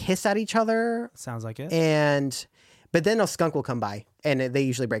they'll hiss at each other, Sounds like it. but then a skunk will come by and they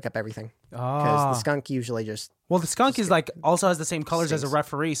usually break up everything because the skunk usually just Well, the skunk is also has the same colors as a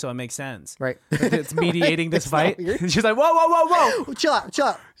referee, so it makes sense. right. It's mediating this It's not fight. weird. She's like, whoa, whoa, whoa, whoa. Chill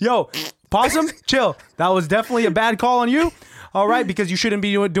out. Yo, possum, chill. That was definitely a bad call on you. All right, because you shouldn't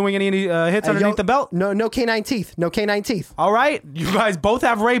be doing any hits underneath the belt. No canine teeth. No canine teeth. All right, you guys both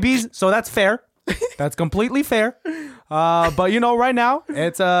have rabies, so that's fair. That's completely fair. But right now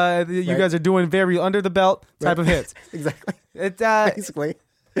it's you guys are doing very under the belt type of hits. Exactly. It Basically,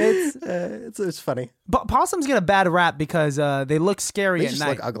 it's funny. but possums get a bad rap because they look scary They at just night.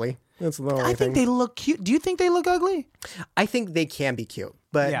 look ugly. That's the only I thing. think they look cute. Do you think they look ugly? I think they can be cute,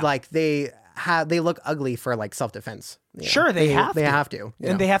 but Yeah. they look ugly for self defense. Sure, they have They to. have to. you know?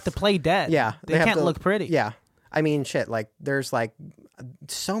 And they have to play dead. Yeah, they have can't to- look pretty. Yeah, I mean, shit. There's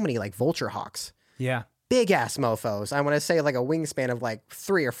so many vulture hawks. Yeah. Big ass mofos. I want to say a wingspan of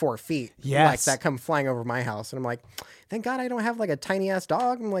 3 or 4 feet. Yes. That come flying over my house, and I'm like, thank God I don't have a tiny ass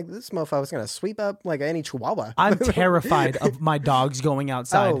dog. I'm like, this mofo is gonna sweep up any chihuahua. I'm terrified of my dogs going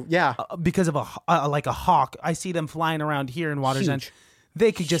outside. Oh, yeah. Because of a hawk. I see them flying around here in Water's Edge. Huge.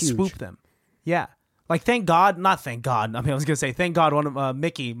 They could just Huge. swoop them. Yeah. Thank God. Not thank God. I was going to say, thank God one of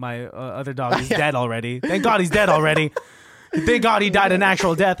Mickey, my other dog, is dead already. Thank God he's dead already. Thank God he died a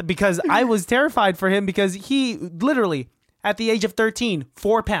natural death because I was terrified for him because he literally, at the age of 13,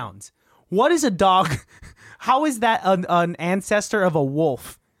 4 pounds. What is a dog? How is that an ancestor of a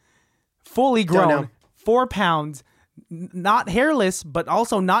wolf? Fully Don't know. grown, 4 pounds, not hairless, but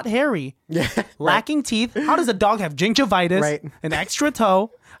also not hairy. Yeah. Lacking teeth. How does a dog have gingivitis? Right. An extra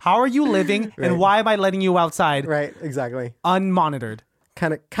toe? How are you living? And why am I letting you outside Right. Exactly. unmonitored?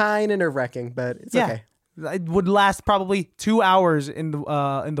 Kind of nerve wracking, but it's Yeah. okay. It would last probably 2 hours in the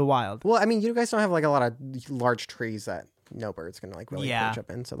wild. Well, I mean, you guys don't have a lot of large trees that no birds can really Yeah. perch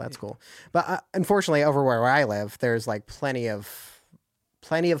up in, so that's cool. But unfortunately, over where I live, there's plenty of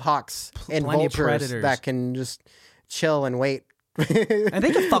hawks and Plenty of vultures predators. that can just chill and wait. And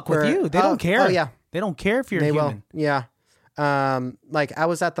they can fuck with For- you. They don't care. Oh yeah, They don't care if you're they human. will. Yeah. I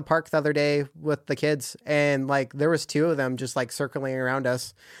was at the park the other day with the kids, and there was 2 of them just circling around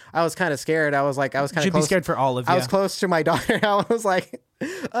us. I was kind of scared. I was kind of Should be close. scared for all of you. I was close to my daughter. I was like, you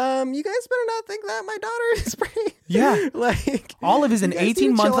guys better not think that my daughter is pretty. Yeah. Olive is an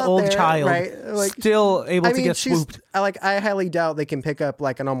 18-month-old child, right? still able to get she's- swooped. I highly doubt they can pick up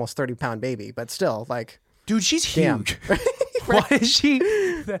an almost 30-pound baby, but still, Dude, she's Damn. huge. Why is she?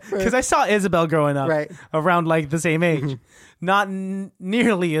 Because I saw Isabel growing up Right. around the same age. Not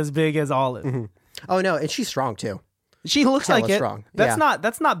nearly as big as Olive. oh no, and she's strong too. She looks Hella like it. strong. That's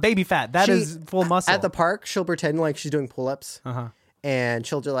Yeah. not baby fat. That is full muscle. At the park, she'll pretend she's doing pull-ups, Uh-huh. and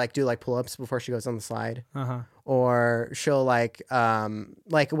she'll do pull-ups before she goes on the slide. Uh-huh. Or she'll when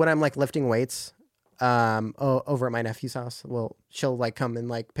I'm lifting weights over at my nephew's house, she'll come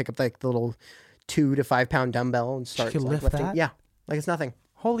and pick up the little 2 to 5 pound dumbbell and start can lift lifting. that? Yeah, it's nothing.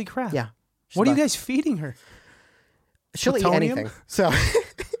 Holy crap. Yeah. What are you She's guys feeding her? she'll eat plutonium? anything. So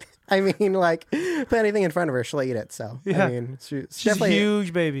I mean, put anything in front of her, she'll eat it. So Yeah. I mean, she's She's definitely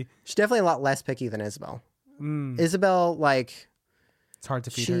huge, baby. she's definitely a lot less picky than Isabel. Mm. Isabel, It's hard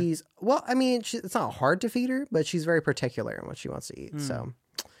to feed her. she's well, I mean, it's not hard to feed her, but she's very particular in what she wants to eat. So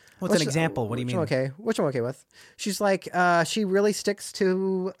What's an example? What do you mean? Which I'm okay with. She's she really sticks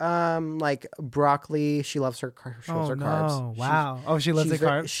to broccoli. She loves her she loves her carbs. Wow. She loves the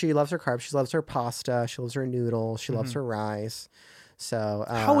carbs? She loves her carbs. She loves her pasta. She loves her noodles. She loves her rice. So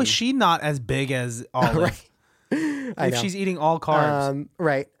How is she not as big as Olive? I If know. she's eating all carbs.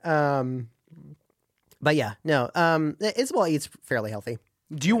 Right. But yeah, no. Isabel eats fairly healthy.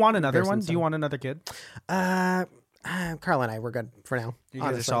 Do you want another one? Comparison, Do you so. want another kid? Carl and I, we're good for now. You guys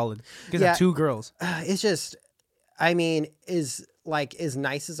are honestly. solid. You guys Yeah. have 2 girls. It's just, I mean, as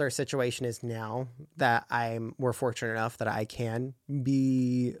nice as our situation is now, that we're fortunate enough that I can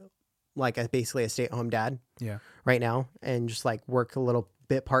be basically a stay-at-home dad Yeah. right now, and just work a little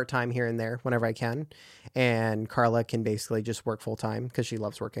bit part-time here and there whenever I can. And Carla can basically just work full-time because she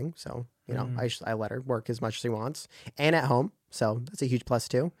loves working. So, I let her work as much as she wants, and at home. So that's a huge plus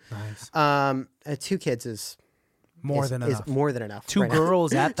too. Nice. 2 kids is More is, than is enough. more than enough. Two right now.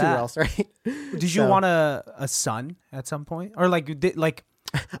 girls at Two that. girls, right? Did you So- want a son at some point, or like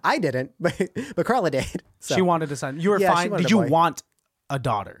I didn't, but Carla did. So. she wanted a son? You were Yeah, she fine. wanted Did a you boy. want a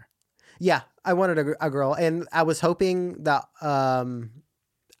daughter? Yeah, I wanted a girl, and I was hoping that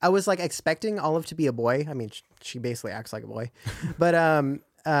I was like expecting Olive to be a boy. I mean, she basically acts like a boy, but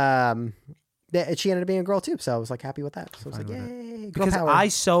she ended up being a girl too. So I was like happy with that. So I was like, yay, girl Because power. I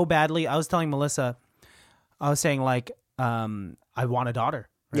so badly, I was telling Melissa, I was saying like, I want a daughter,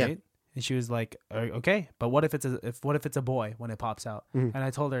 right? Yeah. And she was like, okay, but what if it's a boy when it pops out? Mm-hmm. And I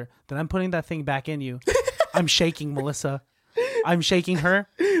told her, then I'm putting that thing back in you. I'm shaking Melissa. I'm shaking her.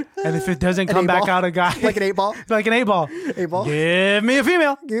 And if it doesn't come back 8-ball? out a guy, like an 8-ball. like an 8-ball, 8-ball. give me a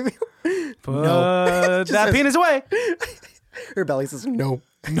female. Give me. Put that says- penis away. Her belly says no,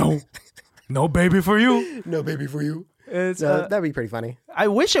 No baby for you. no baby for you. It's, So that'd be pretty funny. I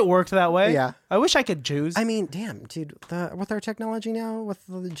wish it worked that way. Yeah. I wish I could choose. I mean, damn, dude, with our technology now, with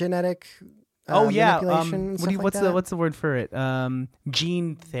the genetic. Oh yeah. manipulation and stuff like What's that. the word for it?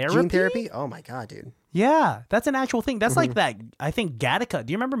 Gene therapy. Gene therapy? Oh my god, dude. Yeah, that's an actual thing. That's like that. I think Gattaca.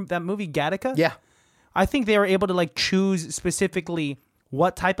 Do you remember that movie Gattaca? Yeah. I think they were able to like choose specifically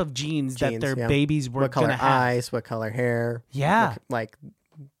what type of genes that their yeah. babies were What color gonna have eyes? What color hair? Yeah. Like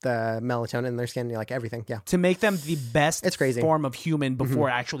the melatonin in their skin, like everything. Yeah. to make them the best It's crazy. form of human before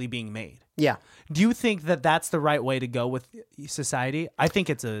actually being made. Yeah. Do you think that that's the right way to go with society? I think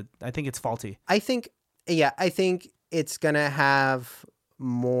it's faulty. I think it's gonna have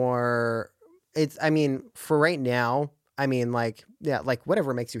more. I mean, for right now, I mean, like, yeah, like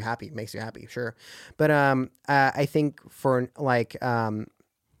whatever makes you happy, sure. But I think for like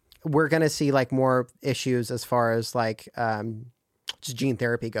we're gonna see like more issues as far as like just gene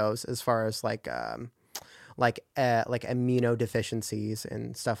therapy goes, as far as like immunodeficiencies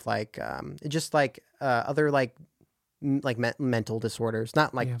and stuff like just like other like mental disorders,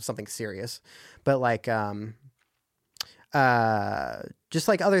 not like something serious, but like just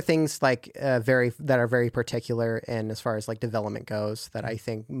like other things like that are very particular, and as far as like development goes, that I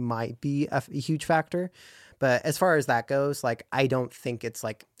think might be a huge factor. But as far as that goes, like I don't think it's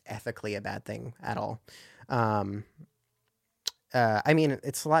like ethically a bad thing at all. I mean,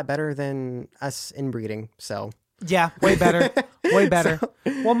 it's a lot better than us inbreeding. So Yeah, way better. Way better.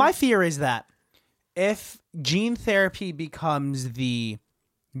 Well, my fear is that if gene therapy becomes the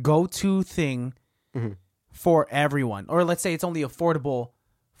go-to thing for everyone, or let's say it's only affordable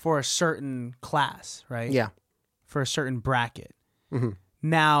for a certain class, right? yeah, For a certain bracket.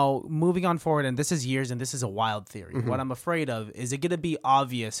 Now, moving on forward, and this is years, and this is a wild theory. What I'm afraid of is it going to be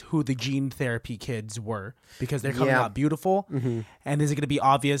obvious who the gene therapy kids were because they're coming Yeah. out beautiful, and is it going to be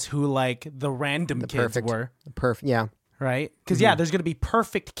obvious who like the random kids were? perfect. Yeah, Right? Because, there's going to be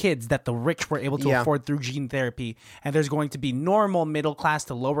perfect kids that the rich were able to afford through gene therapy. And there's going to be normal middle class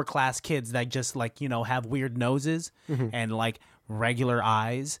to lower class kids that just, like, you know, have weird noses and, like, regular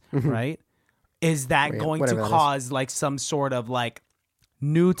eyes, right? Is that going to whatever that is. cause, like, some sort of, like,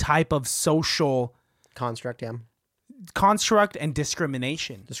 new type of social construct. Yeah, construct and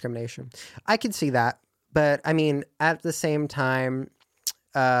discrimination? discrimination. I can see that, but I mean, at the same time,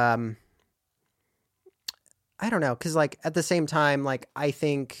 I don't know, because like at the same time, like I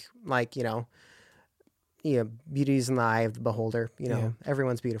think like beauty's in the eye of the beholder. You know,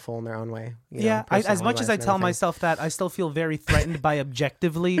 everyone's beautiful in their own way. You know, as much as I personality-wise and tell everything. myself that, I still feel very threatened by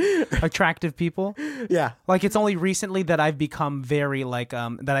objectively attractive people. Yeah, Like it's only recently that I've become very like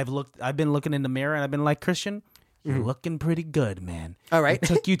that I've been looking in the mirror and I've been like, Christian, you're looking pretty good, man. All right. It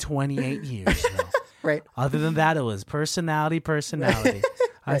took you 28 years. Though. right. Other than that, it was personality.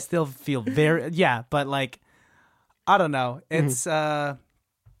 I still feel but like I don't know. It's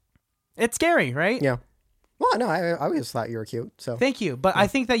it's scary, right? Yeah. Well, no, I always thought you were cute. So Thank you, but I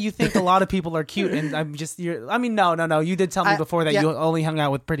think that you think a lot of people are cute, and I mean, no. You did tell me before that you only hung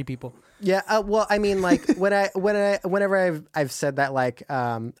out with pretty people. yeah. Well, I mean, like whenever I've said that, like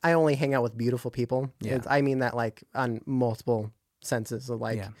I only hang out with beautiful people. Yeah. I mean that like on multiple senses of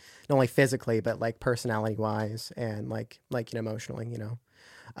like not only physically but like personality wise and like emotionally. You know.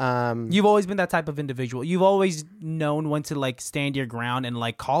 You've always been that type of individual. You've always known when to like stand your ground and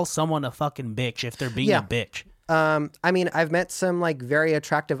like call someone a fucking bitch if they're being a bitch. I mean, I've met some like very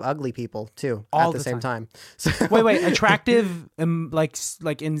attractive, ugly people too All at the the same time. So, Wait, attractive, like on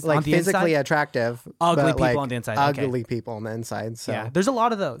like the physically inside? attractive, Ugly but, people like, on the inside, okay. ugly people on the inside. So Yeah, there's a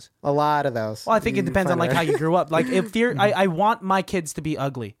lot of those. a lot of those. Well, I think it depends on like how you grew up. Like if you're, I want my kids to be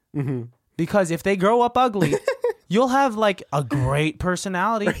ugly because if they grow up ugly, you'll have like a great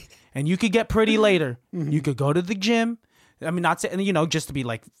personality and you could get pretty later. You could go to the gym. I mean, not saying, just to be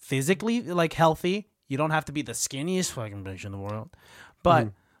like physically like healthy. You don't have to be the skinniest fucking bitch in the world. But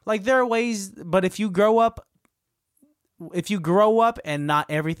like there are ways, but if you grow up and not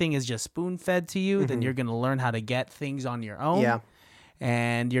everything is just spoon-fed to you, then you're going to learn how to get things on your own. Yeah.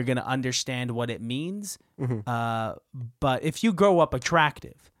 And you're going to understand what it means. But if you grow up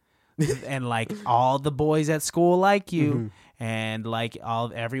attractive and like all the boys at school like you and like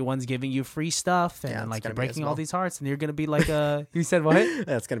everyone's giving you free stuff and it's like you're gonna be breaking all Isabel. these hearts and you're going to be like you said what?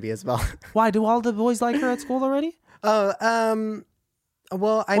 That's gonna be Isabel. Why do all the boys like her at school already? Oh,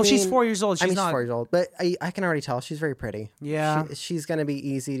 well, I mean, she's 4 years old. She's she's not. 4 years old, but I can already tell she's very pretty. Yeah. She's gonna be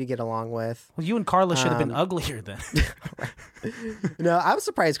easy to get along with. Well, you and Carla should have been uglier then. No, I was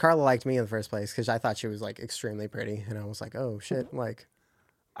surprised Carla liked me in the first place because I thought she was like extremely pretty, and I was like, oh shit, like.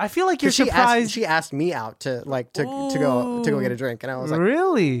 I feel like you're 'Cause surprised. She asked me out to go get a drink, and I was like,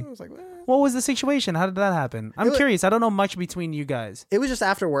 Really? I was like, What was the situation? How did that happen? I'm curious. I don't know much between you guys. it was just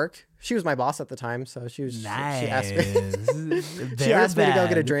after work. She was my boss at the time, so she was Nice. She asked me. She asked me to go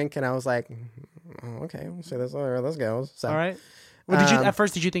get a drink, and I was like, oh, okay, we'll see this. All right, let's go. So, All right. Well, at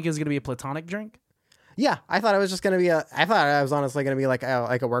first did you think it was gonna be a platonic drink? yeah, I thought it was just gonna be I thought I was honestly gonna be like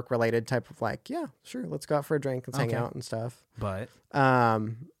a work related type of like, yeah, sure, let's go out for a drink, let's hang Okay. out and stuff. But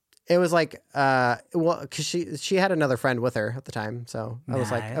It was like, well, cause she had another friend with her at the time, so I was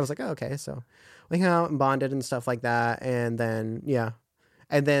like, oh, okay, so we hung out and bonded and stuff like that, and then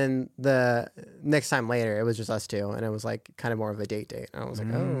and then the next time later, it was just us two, and it was like kind of more of a date. And I was like,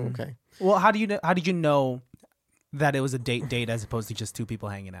 oh, okay. well, how did you know that it was a date as opposed to just two people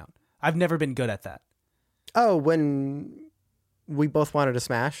hanging out? I've never been good at that. Oh, when we both wanted to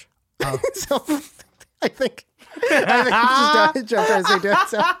smash. Oh. So I think I just jumped right into it.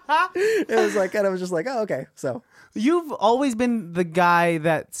 So it was like, and I was just like, oh, okay. So You've always been the guy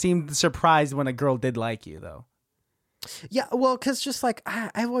that seemed surprised when a girl did like you, though. yeah, well, because just like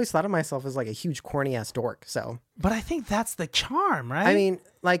I've always thought of myself as like a huge corny ass dork. So But I think that's the charm, right? I mean,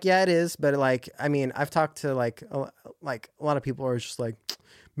 like, yeah, it is, but like, I mean, I've talked to like a lot of people are just like,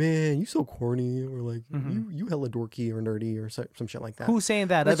 man, you so corny, or like you hella dorky or nerdy or some shit like that. who's saying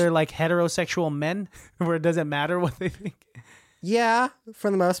that? Other like heterosexual men, where it doesn't matter what they think. Yeah, for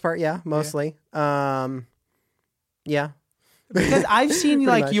the most part, yeah, mostly. Yeah. Because I've seen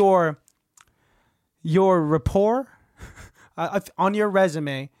like much. your rapport on your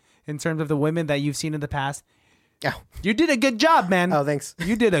resume in terms of the women that you've seen in the past. Oh, You did a good job, man. oh thanks.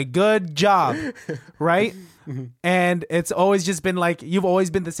 You did a good job, right? And it's always just been like, you've always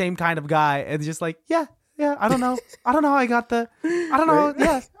been the same kind of guy. And just like, yeah, I don't know. I don't know how I got I don't know. Right.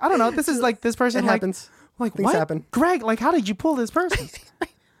 Yeah, I don't know. This is like this person It like, happens. like Things what? happen. Greg, like how did you pull this person?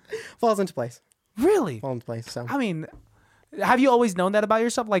 Falls into place. Really? Falls into place. So I mean, have you always known that about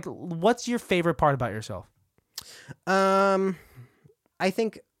yourself? Like, what's your favorite part about yourself? I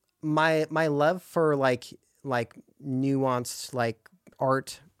think my love for like nuanced like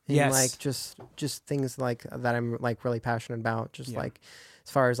art and Yes. like just things like that I'm like really passionate about, just like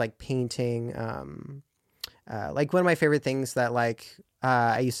as far as like painting, like one of my favorite things that like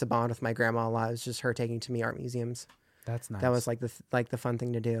I used to bond with my grandma a lot was just her taking to me art museums. That's nice. That was like the fun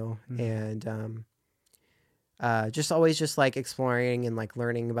thing to do. And just always just like exploring and like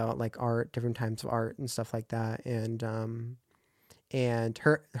learning about like art, different types of art and stuff like that. And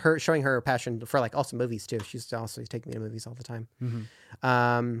her showing her passion for like also movies too. She used to also take me to movies all the time.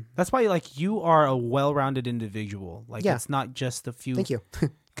 That's why like you are a well-rounded individual. Like Yeah. it's not just a few. Thank you.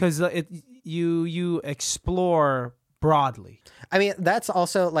 Because you explore broadly. I mean, that's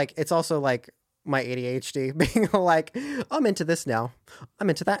also like, it's also like my ADHD being like, I'm into this now. I'm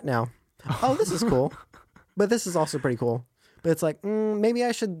into that now. Oh, this is cool. But this is also pretty cool. But it's like, maybe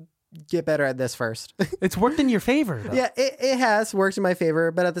I should get better at this first. It's worked in your favor, though. Yeah, it has worked in my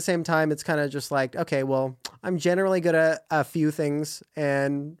favor. But at the same time, it's kind of just like, okay, well, I'm generally good at a few things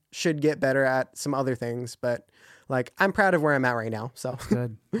and should get better at some other things. But like, I'm proud of where I'm at right now. So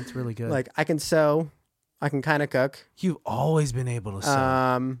Good. That's really good. like, I can sew. I can kind of cook. You've always been able to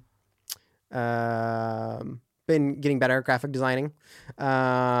sew. Been getting better at graphic designing.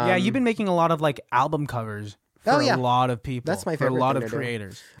 Yeah, you've been making a lot of like album covers for Oh, yeah. a lot of people. That's my for a favorite lot thing of to do.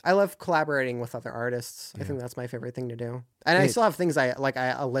 creators. I love collaborating with other artists. I think that's my favorite thing to do. And I still have things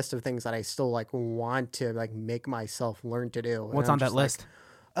a list of things that I still like want to like make myself learn to do. And What's I'm on that just like, list?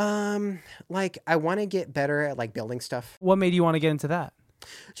 Like I want to get better at like building stuff. What made you want to get into that?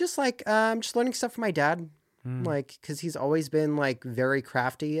 Just like just learning stuff from my dad. Like cuz he's always been like very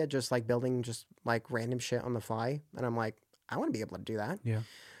crafty at just like building just like random shit on the fly, and I'm like I want to be able to do that. Yeah.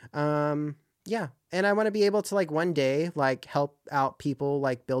 Yeah. And I want to be able to like one day like help out people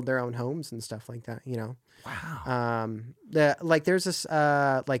like build their own homes and stuff like that, you know. Wow. There's this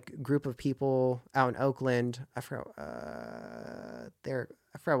like group of people out in Oakland. I forgot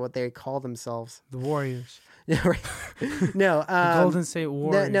what they call themselves. The Warriors. No, The Golden State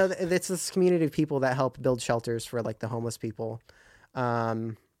Warriors. no, it's this community of people that help build shelters for like the homeless people.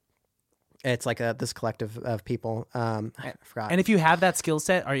 It's like this collective of people. I forgot. And if you have that skill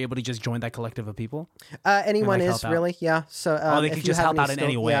set, are you able to just join that collective of people? Anyone like, is help out? really, yeah. So They if can you just have help out in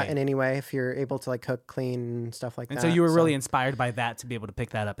any way. Yeah, in any way. If you're able to like cook, clean, and stuff like And that. so you were really inspired by that to be able to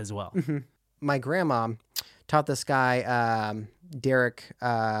pick that up as well. My grandma taught this guy, Derek,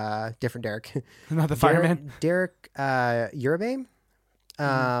 different Derek. Not the fireman. Derek Uribe.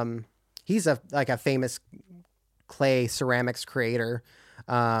 He's a famous clay ceramics creator.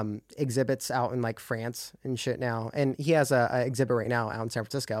 Exhibits out in like France and shit now, and he has a exhibit right now out in San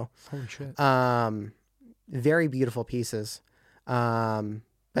Francisco. Holy shit. Very beautiful pieces. But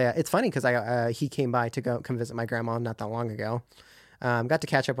yeah, it's funny because he came by to come visit my grandma not that long ago. Got to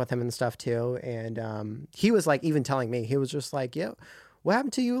catch up with him and stuff too, and he was like even telling me, he was just like, "Yeah, what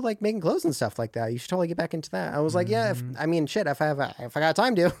happened to you like making clothes and stuff like that? You should totally get back into that." I was like, "Yeah, if I got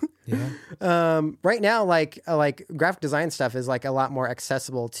time to." Yeah. Right now, like graphic design stuff is like a lot more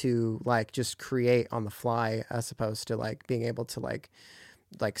accessible to like just create on the fly as opposed to like being able to like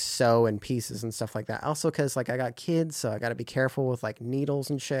sew in pieces and stuff like that. Also, because like I got kids, so I got to be careful with like needles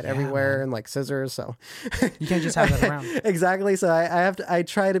and shit everywhere, man. and like scissors. So You can't just have that around. Exactly. So I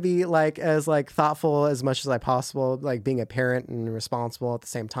try to be like as like thoughtful as much as I possible, like being a parent and responsible at the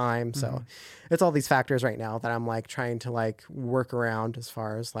same time. So it's all these factors right now that I'm like trying to like work around as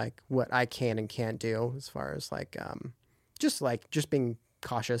far as like what I can and can't do as far as like just being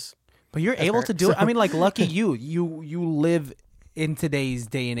cautious. But you're able to do it. I mean, like, lucky you. You live in today's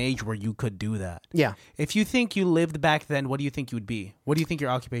day and age where you could do that. Yeah. If you think you lived back then, what do you think you would be? What do you think your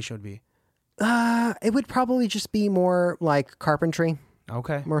occupation would be? It would probably just be more like carpentry,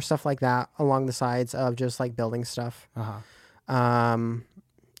 Okay. more stuff like that along the sides of just like building stuff. Uh-huh.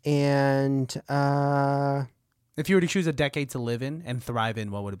 And If you were to choose a decade to live in and thrive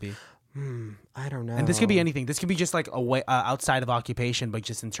in, what would it be? I don't know. And this could be anything. This could be just like a way outside of occupation, but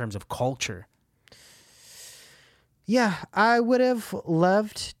just in terms of culture. Yeah, I would have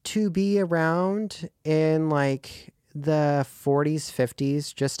loved to be around in like the 40s,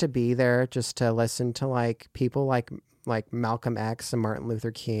 50s, just to be there, just to listen to like people like Malcolm X and Martin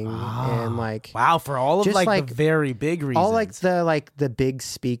Luther King and like Wow, for all of just, like the very big reasons. all like the big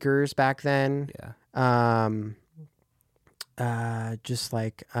speakers back then. Just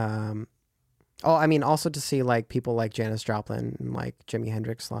like I mean, also to see like people like Janis Joplin and like Jimi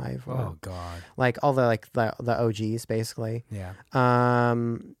Hendrix live. Or, Oh God. like all the like the OGs basically. Yeah.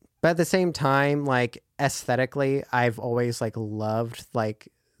 But at the same time, like aesthetically, I've always like loved like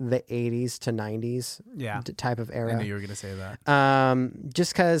the 80s to 90s Yeah. type of I era. knew you were gonna say that.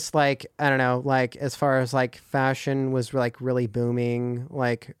 Just because like I don't know, like as far as like fashion was like really booming,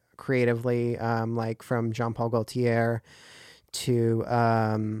 like creatively, like from Jean Paul Gaultier to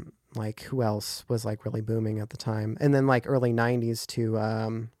like who else was like really booming at the time, and then like early 90s to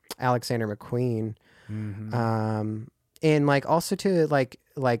Alexander McQueen. And like also to like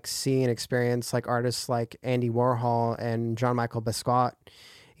see and experience like artists like Andy Warhol and Jean-Michel Basquiat,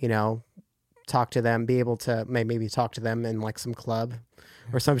 you know, talk to them, be able to maybe talk to them in like some club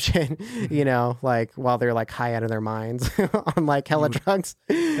or some shit, you know, like while they're like high out of their minds on like hella drugs.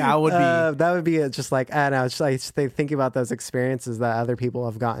 That would be Just like, I don't know, just like they think about those experiences that other people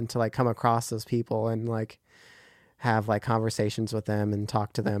have gotten to like come across those people and like have like conversations with them and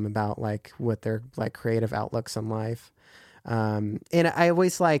talk to them about like what their like creative outlooks on life. And I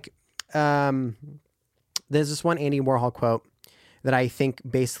always like, there's this one Andy Warhol quote that I think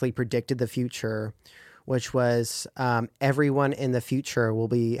basically predicted the future, which was everyone in the future will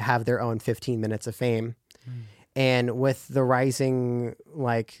have their own 15 minutes of fame. And with the rising,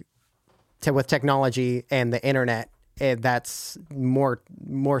 like with technology and the internet, that's more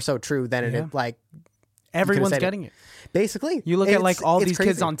so true than it like everyone's getting it. Basically, You look at like all these kids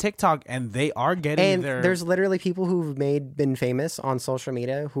crazy. on TikTok, and they are getting And their. there's literally people who've been famous on social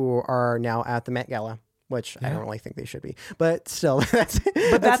media who are now at the Met Gala, which I don't really think they should be, but still, that's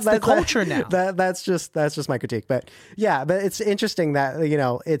the culture now. That's just my critique. But yeah, but it's interesting that, you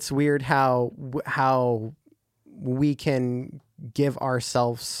know, it's weird how we can give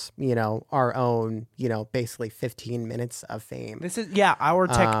ourselves, you know, our own, you know, basically 15 minutes of fame. This is our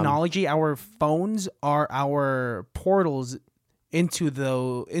technology, our phones are our portals into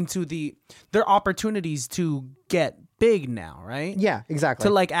their opportunities to get big now, right? Yeah, exactly. To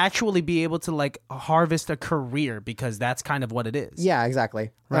like actually be able to like harvest a career, because that's kind of what it is. Yeah,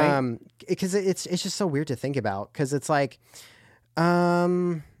 exactly. Right? Because it's just so weird to think about, because it's like,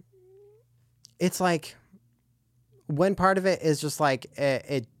 one part of it is just like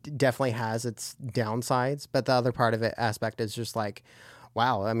it definitely has its downsides, but the other part of it aspect is just like,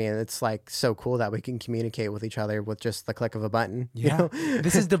 wow, I mean, it's like so cool that we can communicate with each other with just the click of a button. Yeah.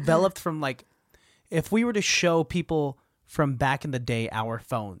 This is developed from like, if we were to show people from back in the day our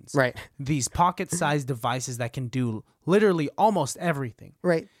phones, Right. these pocket-sized devices that can do literally almost everything.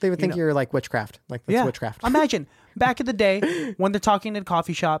 Right. They would think you're like witchcraft. Like, that's witchcraft. Imagine back in the day when they're talking in a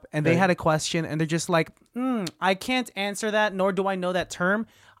coffee shop and they had a question and they're just like, I can't answer that, nor do I know that term.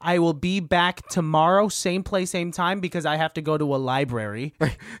 I will be back tomorrow, same place, same time, because I have to go to a library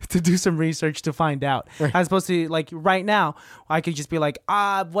to do some research to find out. As opposed to like right now, I could just be like,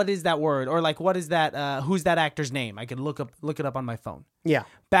 what is that word? Or like, what is that? Who's that actor's name? I could look it up on my phone. Yeah.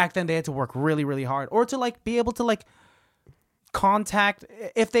 Back then they had to work really, really hard, or to like be able to like contact,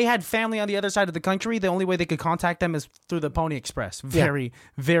 if they had family on the other side of the country, the only way they could contact them is through the Pony Express. Very,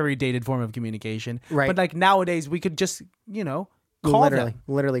 very dated form of communication. Right. But like nowadays we could just, call them.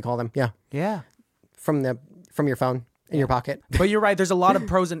 Literally call them. Yeah. Yeah. From your phone in your pocket. But you're right. There's a lot of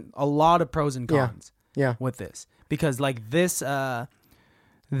pros and cons Yeah. with this, because like this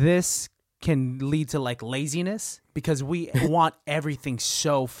can lead to like laziness, because we want everything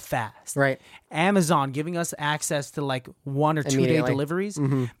so fast. Right. Amazon giving us access to like 1 or 2 day Immediately. deliveries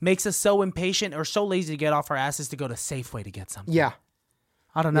makes us so impatient or so lazy to get off our asses to go to Safeway to get something. Yeah.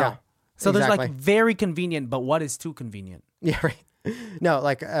 I don't know. Yeah. So there's Exactly. like very convenient, but what is too convenient? Yeah, right. No,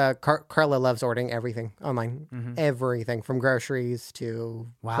 like Carla loves ordering everything online. Everything from groceries to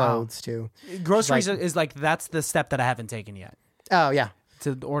clothes to Groceries is like, that's the step that I haven't taken yet, oh yeah.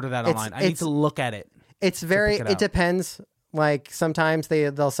 to order that online. I need to look at it. It's very. pick it It out. depends. Like sometimes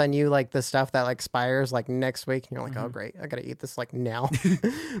they'll send you like the stuff that like expires like next week, and you're like, oh great, I gotta eat this like now.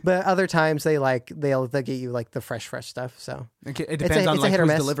 But other times they'll get you like the fresh stuff. So It depends on like hit or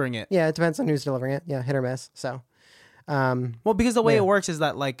who's miss. delivering it. Yeah, it depends on who's delivering it. Yeah, hit or miss. So. Well, because the way it works is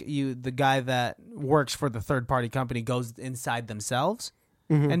that like the guy that works for the third party company goes inside themselves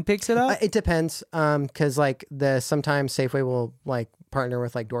and picks it up. It depends, because like sometimes Safeway will like partner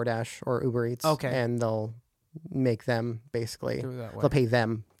with like DoorDash or Uber Eats, Okay. and they'll make them basically Do it that way. they'll pay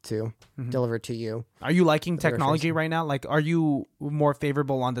them to deliver to you. Are you liking technology groceries. right now? Like, are you more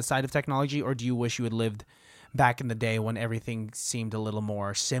favorable on the side of technology, or do you wish you had lived back in the day when everything seemed a little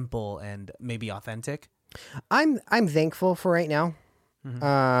more simple and maybe authentic? I'm thankful for right now.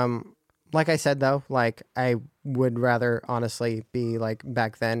 Like I said though, like I would rather honestly be like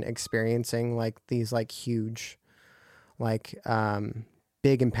back then experiencing like these like huge, like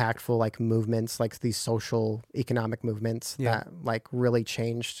big impactful like movements, like these social economic movements that like really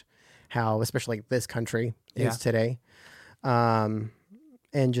changed how especially this country is today. And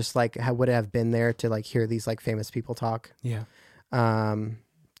just like how would it have been there to like hear these like famous people talk. Yeah.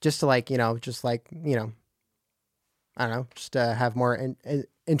 Just to like, I don't know, just to have more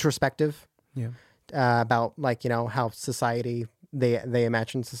introspective about like, how society, they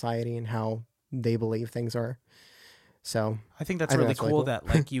imagine society and how they believe things are. So I think that's really cool that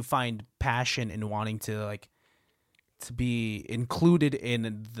like you find passion in wanting to like to be included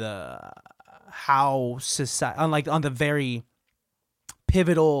in the how society on the very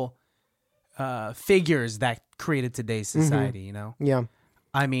pivotal figures that created today's society, Yeah.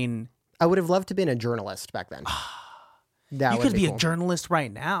 I mean, I would have loved to have been a journalist back then. That you would could be cool. a journalist right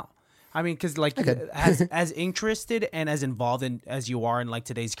now. I mean, because like as interested and as involved in as you are in like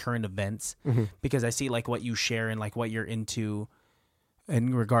today's current events, because I see like what you share and like what you're into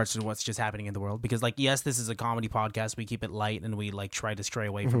in regards to what's just happening in the world. Because like, yes, this is a comedy podcast. We keep it light and we like try to stray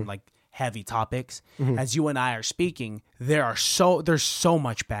away from like heavy topics. As you and I are speaking, there's so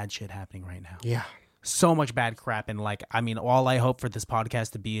much bad shit happening right now. Yeah. So much bad crap. And like, I mean, all I hope for this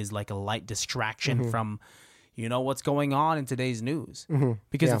podcast to be is like a light distraction from, what's going on in today's news,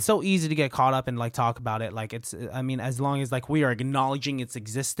 because it's so easy to get caught up and like talk about it. Like as long as like we are acknowledging its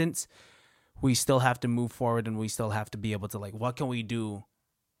existence, we still have to move forward and we still have to be able to like, what can we do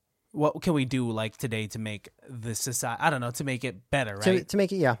like today to make the society, I don't know, to make it better, right? To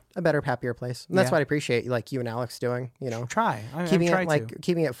make it, a better, happier place. And that's what I appreciate like you and Alex doing, Try.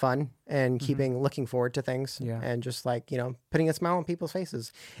 keeping it fun and keeping looking forward to things Yeah. and just like, putting a smile on people's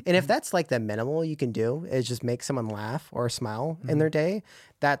faces. And if that's like the minimal you can do is just make someone laugh or smile in their day,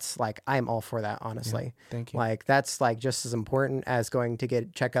 that's like, I'm all for that, honestly. Thank you. Like that's like just as important as going to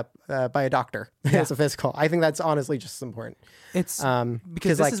get checked up by a doctor as a physical. I think that's honestly just as important. It's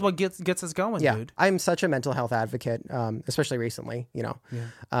because this like, is what gets us going, yeah, dude. I'm such a mental health advocate, especially recently,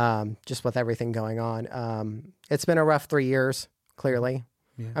 just with everything going on. It's been a rough 3 years, clearly.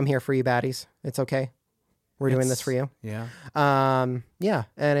 Yeah. I'm here for you, baddies. It's okay. We're doing this for you. Yeah. Yeah.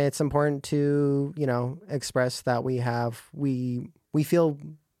 And it's important to, express that we feel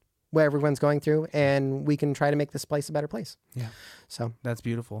what everyone's going through and we can try to make this place a better place. Yeah. So That's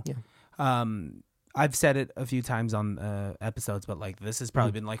beautiful. Yeah. I've said it a few times on episodes, but like this has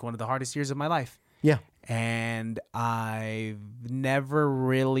probably been like one of the hardest years of my life. yeah. And I've never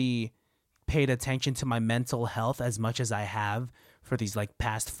really paid attention to my mental health as much as I have for these like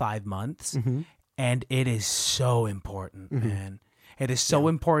past 5 months. And it is so important, man. It is so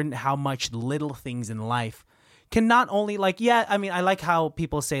important how much little things in life can not only I like how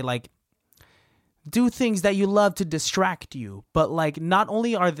people say like, do things that you love to distract you, but like not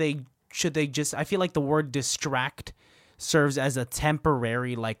only should they just, I feel like the word distract serves as a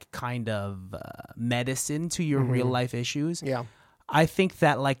temporary like kind of medicine to your real life issues. Yeah. I think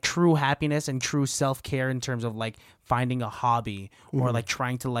that like true happiness and true self-care in terms of like finding a hobby or like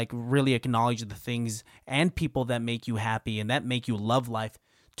trying to like really acknowledge the things and people that make you happy and that make you love life,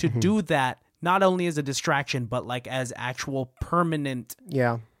 to do that not only as a distraction but like as actual permanent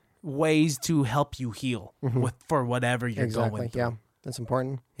ways to help you heal for whatever you're going through. Yeah. That's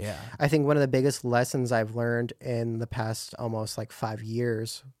important. Yeah. I think one of the biggest lessons I've learned in the past almost like 5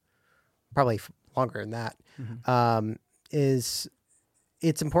 years, probably longer than that, is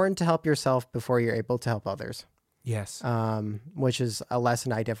it's important to help yourself before you're able to help others. Yes. Which is a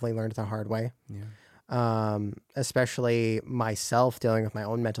lesson I definitely learned the hard way. Yeah. Especially myself dealing with my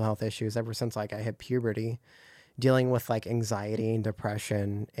own mental health issues ever since like I hit puberty, dealing with like anxiety and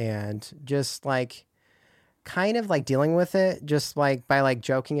depression and just like kind of like dealing with it just like by like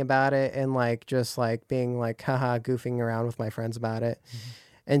joking about it and like just like being like haha goofing around with my friends about it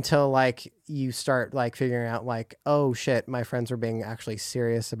until like you start like figuring out like, oh shit, my friends are being actually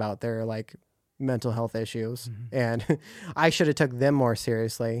serious about their like mental health issues and I should have took them more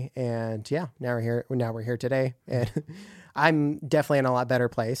seriously. And yeah, now we're here today and I'm definitely in a lot better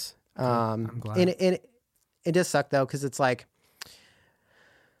place. I'm glad. And it does suck though, because it's like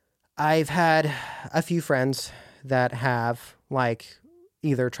I've had a few friends that have like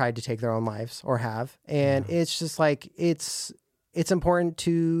either tried to take their own lives or have, and it's just like it's important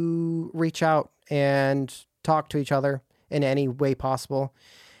to reach out and talk to each other in any way possible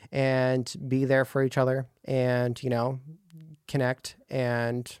and be there for each other and, connect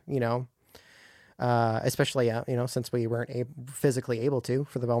and, especially, since we weren't physically able to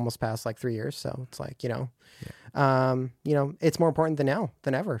for the almost past like 3 years. So it's like, it's more important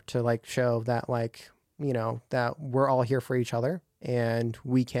than ever to like show that like, that we're all here for each other and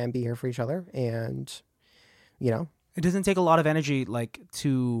we can be here for each other. And, It doesn't take a lot of energy like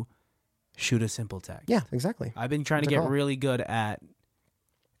to shoot a simple text. Yeah, exactly. I've been trying to get really good at,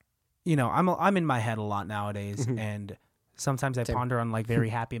 I'm in my head a lot nowadays and sometimes I ponder on like very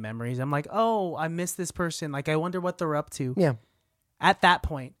happy memories. I'm like, oh, I miss this person. Like, I wonder what they're up to. Yeah. At that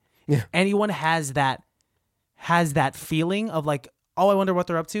point, anyone has that feeling of like, oh, I wonder what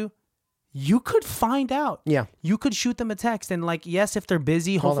they're up to. You could find out. Yeah. You could shoot them a text and like, yes, if they're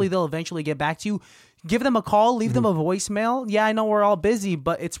busy, hopefully they'll eventually get back to you. Give them a call, leave them a voicemail. Yeah, I know we're all busy,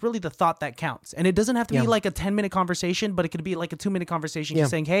 but it's really the thought that counts. And it doesn't have to be like a 10-minute conversation, but it could be like a 2-minute conversation just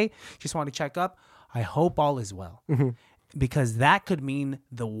saying, hey, just want to check up. I hope all is well. Because that could mean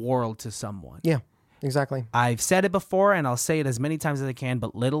the world to someone. Yeah, exactly. I've said it before and I'll say it as many times as I can,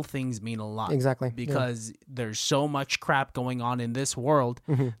 but little things mean a lot. Exactly. Because there's so much crap going on in this world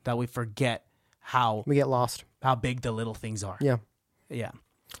that we forget we get lost. How big the little things are. Yeah. Yeah.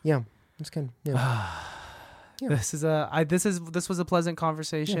 Yeah. It's good. Yeah. This was a pleasant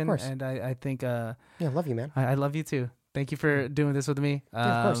conversation. Yeah, of course. And I think love you, man. I love you too. Thank you for doing this with me.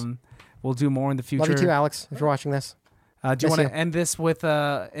 Yeah, of course. We'll do more in the future. Love you too, Alex, if you're watching this. Do you want to end this with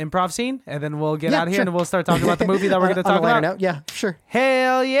improv scene, and then we'll get out of here and we'll start talking about the movie that we're going to talk about? Note. Yeah, sure.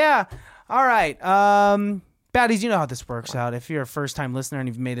 Hell yeah! All right, baddies, you know how this works out. If you're a first-time listener and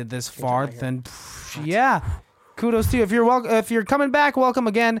you've made it this far, then kudos to you. If you're coming back, welcome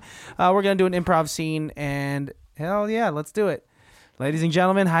again. We're going to do an improv scene, and hell yeah, let's do it, ladies and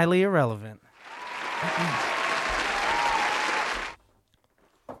gentlemen. Highly irrelevant.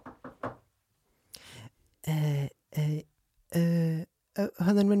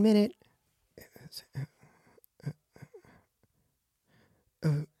 Hold on 1 minute.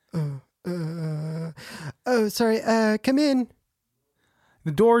 Oh, sorry. Come in.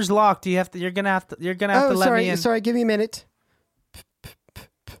 The door's locked. You're gonna have to Oh, let sorry. me in. Sorry. Give me a minute.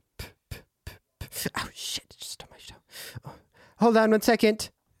 Oh shit! Just on my toe. Oh. Hold on 1 second.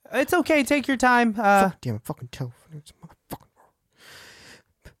 It's okay. Take your time. Fuck, damn it, fucking toe. It's motherfucking-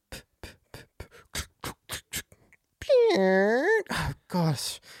 Oh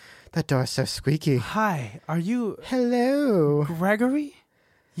gosh, that door is so squeaky. Hi. Are you Hello. Gregory?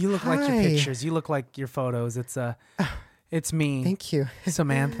 You look like your Hi. pictures. You look like your photos. It's me, Thank you,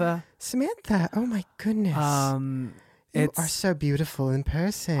 Samantha. Samantha. Oh my goodness. You It's are so beautiful in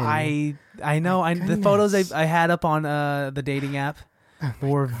person. I know. My The photos goodness. I had up on the dating app Oh my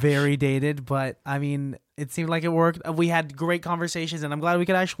were gosh. very dated, but I mean, it seemed like it worked. We had great conversations, and I'm glad we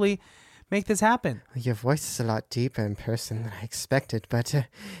could actually make this happen. Your voice is a lot deeper in person than I expected, but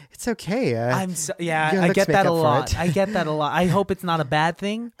it's okay. Yeah, your I looks get make that a up for lot. it. I get that a lot. I hope it's not a bad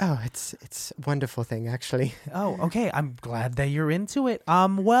thing. Oh, it's a wonderful thing actually. Oh, okay. I'm glad that you're into it.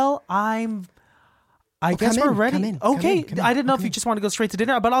 Well, I guess come we're in, ready. come in, come Okay. in, come in, I didn't know if come you in. just want to go straight to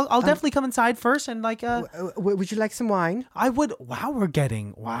dinner, but I'll definitely come inside first and like Would you like some wine? I would. Wow, we're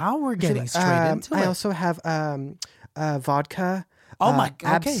getting straight into I it. also have vodka. Oh my- okay.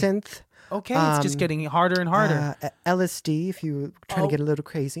 Absinthe. Okay, it's just getting harder and harder. LSD if you're trying Oh, to get a little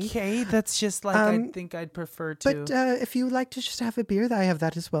crazy. Okay, that's just like I Um, think I'd prefer to. But if you like to just have a beer, I have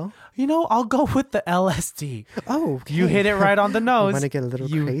that as well. I'll go with the LSD. Oh, okay. You hit it right on the nose. wanna get a little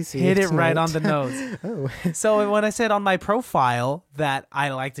you crazy hit it right tonight. on the nose. Oh, So when I said on my profile that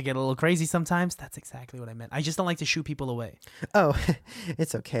I like to get a little crazy sometimes, that's exactly what I meant. I just don't like to shoo people away. oh,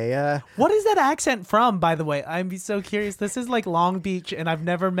 it's okay. What is that accent from, by the way? I'm so curious. This is like Long Beach, and I've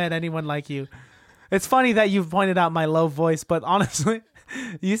never met anyone like you. It's funny that you've pointed out my low voice, but honestly,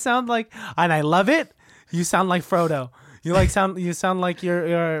 you sound like, and I love it. You sound like Frodo. You sound like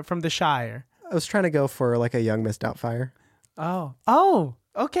you're from the Shire. I was trying to go for like a young Miss Doubtfire. Oh,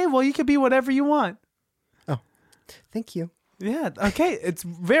 okay. Well, you can be whatever you want. Thank you. Yeah. Okay. It's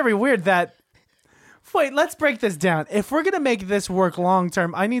very weird that. Wait, let's break this down. If we're gonna make this work long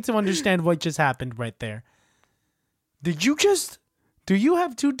term, I need to understand what just happened right there. Do you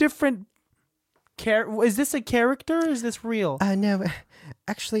have two different? Is this a character? Or is this real? No,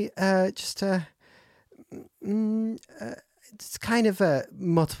 actually, it's kind of a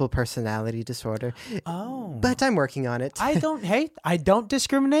multiple personality disorder, Oh, but I'm working on it. I don't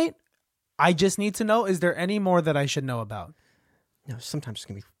discriminate. I just need to know: is there any more that I should know about? No, sometimes it's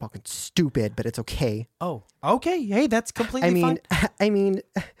gonna be fucking stupid, but it's okay. Oh, okay. Hey, that's completely fine.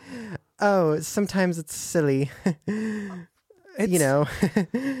 Oh, sometimes it's silly. It's-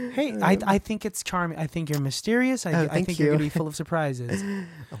 Hey, Um, I think it's charming. I think you're mysterious. I thank think you're you. gonna be full of surprises.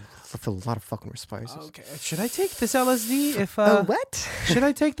 I feel a lot of fucking responses. Okay, should I take this LSD? If Oh, what? should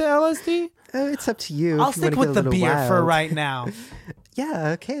I take the LSD? It's up to you. I'll if you wanna stick with get a the little beer for wild. right now. Yeah.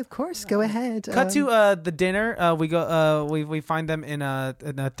 Okay. Of course. Go ahead. Cut to the dinner. We go. We find them in a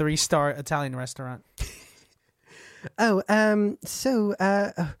 3-star Italian restaurant. Oh. So.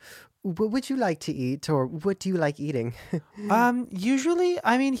 What would you like to eat, or what do you like eating? Usually,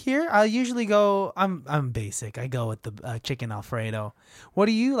 I mean, here I'll usually go. I'm basic. I go with the chicken Alfredo. What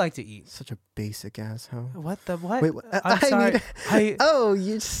do you like to eat? Such a basic asshole. What the what? Wait, I'm sorry. oh,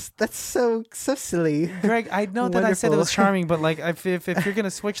 that's so silly. Greg, I know that I said it was Wonderful. charming, but like, if you're gonna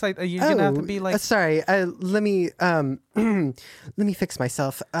switch, like, you're gonna have to be like. Sorry. Let me let me fix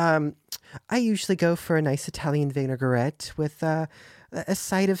myself. I usually go for a nice Italian vinaigrette with a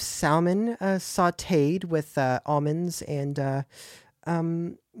side of salmon sautéed with almonds and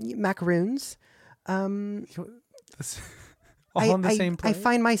macaroons. all on the same I plate.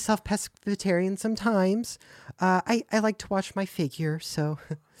 find myself pescatarian sometimes. I like to watch my figure, so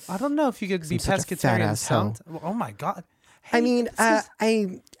I don't know if you could be I'm such a fat pescatarian. asshole. Oh my god! I Hey, mean, this is-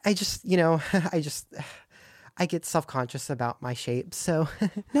 I just I get self-conscious about my shape, so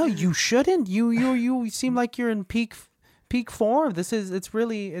no, you shouldn't. You seem like you're in peak form. It's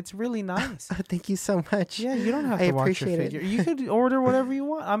really nice. thank you so much. Yeah, you don't have I to watch your appreciate it. figure. You could order whatever you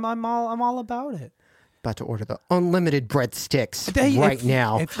want. I'm all about it. About to order the unlimited breadsticks Hey, right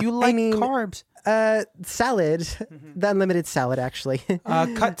now. If you like carbs. Salad, the unlimited salad, actually.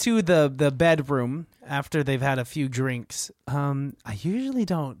 Cut to the bedroom after they've had a few drinks. I usually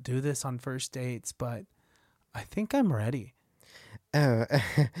don't do this on first dates, but I think I'm ready. Oh,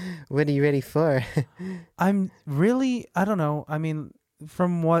 what are you ready for? I'm really, I don't know. I mean,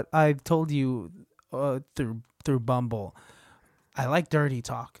 from what I've told you through Bumble, I like dirty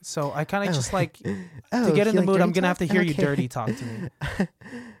talk. So I kind of just like to get in the mood. I'm gonna have to hear you dirty talk to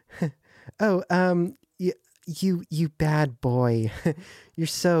me. Oh, you bad boy. You're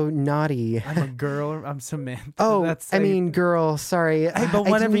so naughty. I'm a girl. I'm Samantha. Oh, That's I mean, girl. Sorry. Hey, but I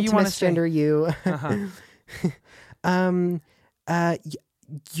whatever didn't mean you to wanna say. misgender you. Uh-huh.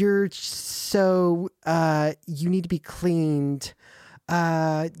 You're so you need to be cleaned.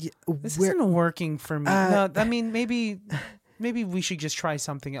 This isn't working for me. No, I mean, maybe we should just try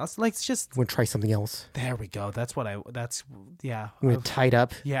something else. Like, just want to try something else? there we go. Yeah. I'm gonna tie it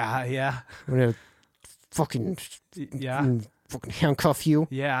up. Yeah. I'm gonna fucking Yeah. fucking handcuff you.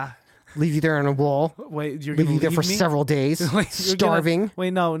 Yeah. Leave you there on a wall. Wait, you're Leave gonna you there leave for me? several days, Wait, you're starving.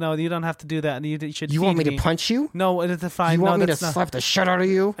 Wait, no, you don't have to do that. You should. You want me feed to punch you? No, it's fine. You want no, me to that's not. slap the shit out of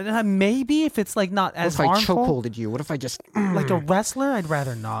you? Maybe if it's like not What as if I harmful, chokeholded you? What if I just like a wrestler, I'd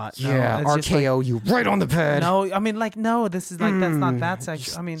rather not. No, yeah, it's just RKO you right on the bed, no, I mean, like, no, this is like that's not that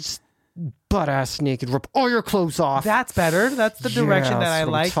sexual. I mean, butt ass naked, rip all your clothes off. that's better. That's the direction Yeah, that I that's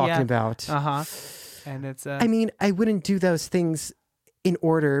what like. I'm talking yeah. about. And it's I mean, I wouldn't do those things in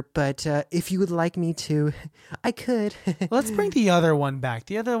order, but if you would like me to, I could. let's bring the other one back.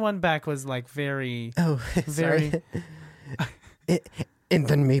 The other one back was like very. Oh, Very- sorry. And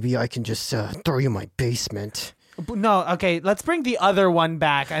then maybe I can just throw you in my basement. No, okay, let's bring the other one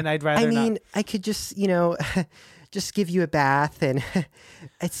back, and I'd rather I mean, not. I could just, just give you a bath and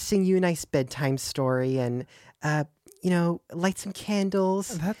I'd sing you a nice bedtime story and, light some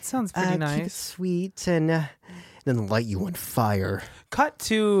candles. That sounds pretty Keep it nice. sweet and then light you on fire. Cut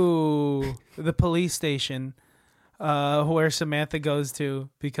to the police station where Samantha goes to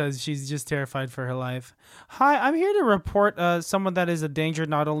because she's just terrified for her life. Hi, I'm here to report someone that is a danger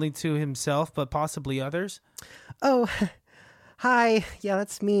not only to himself but possibly others. Oh, hi. Yeah,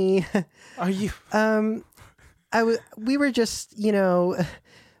 that's me. Are you? We were just,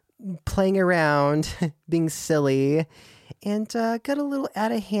 playing around, being silly, and got a little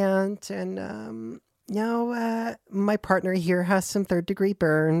out of hand. And now my partner here has some third-degree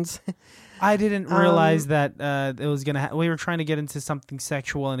burns. I didn't realize that it was gonna. We were trying to get into something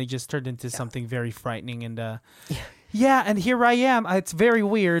sexual, and it just turned into something very frightening. And yeah, and here I am. It's very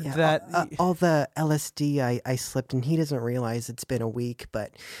weird that all the LSD I slipped, and he doesn't realize it's been a week.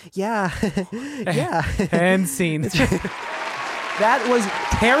 But yeah, yeah. and scene. That was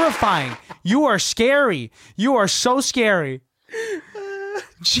terrifying. You are scary. You are so scary.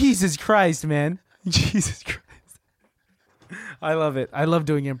 Jesus Christ, man. Jesus Christ. I love it. I love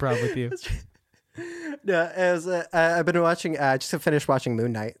doing improv with you. Yeah, I've been watching, just finished watching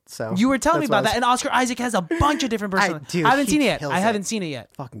Moon Knight. So You were telling me that's what about that, and Oscar Isaac has a bunch of different personalities. dude, I haven't he seen it yet. kills I it. haven't seen it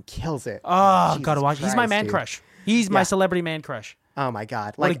yet. fucking kills it. Oh, Jesus gotta watch. He's my Christ, man dude. crush. He's my Yeah. celebrity man crush. Oh my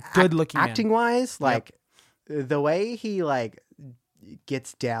god! What a Like good-looking man. acting wise, like the way he like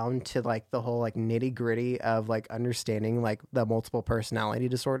gets down to like the whole like nitty gritty of like understanding like the multiple personality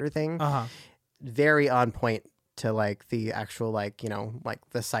disorder thing. Very on point to like the actual like like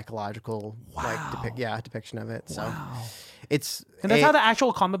the psychological depiction of it. So it's And that's how the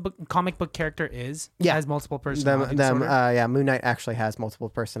actual comic book character is. Yeah. Has multiple personality disorder. Moon Knight actually has multiple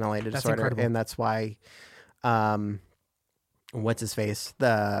personality That's disorder, incredible. and that's why what's his face,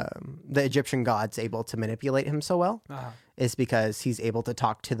 the Egyptian god's able to manipulate him so well is because he's able to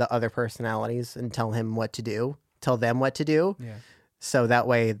talk to the other personalities and tell them what to do. Yeah. So that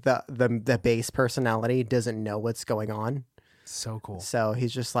way the base personality doesn't know what's going on. So cool. So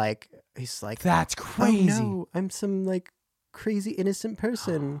he's like That's crazy. Oh, no, I'm some like crazy innocent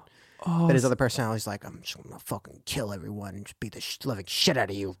person. Oh, But his other personality's like, I'm just gonna fucking kill everyone and just beat the living shit out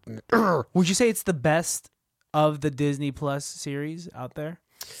of you. would you say it's the best of the Disney Plus series out there?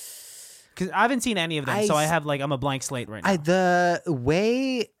 Because I haven't seen any of them, so I have like I'm a blank slate right now.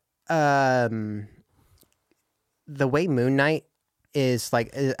 The way Moon Knight is like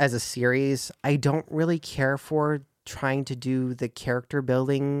as a series, I don't really care for trying to do the character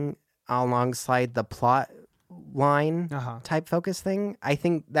building alongside the plot line type focus thing. I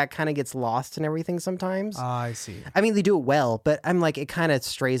think that kind of gets lost in everything sometimes. I see. I mean, they do it well, but I'm like, it kind of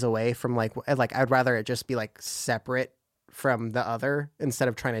strays away from like I'd rather it just be like separate from the other instead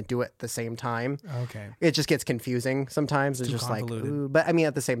of trying to do it at the same time. Okay. It just gets confusing sometimes. It's Too just like, convoluted. ooh. But I mean,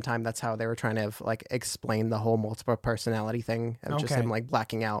 at the same time, that's how they were trying to like explain the whole multiple personality thing of just Okay. him like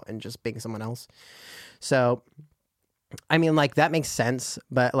blacking out and just being someone else. So, I mean, like that makes sense,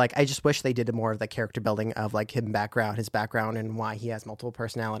 but like I just wish they did more of the character building of like his background, and why he has multiple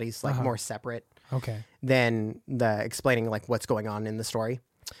personalities, like more separate Okay. than the explaining like what's going on in the story.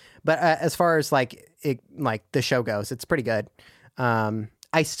 But as far as like the show goes, it's pretty good.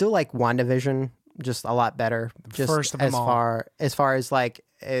 I still like WandaVision just a lot better. Just First of them as all. far as like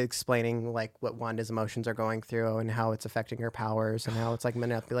explaining like what Wanda's emotions are going through and how it's affecting her powers and how it's like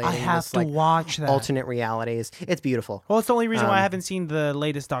manipulating I have this, to like watch that. alternate realities. It's beautiful. Well, it's the only reason why I haven't seen the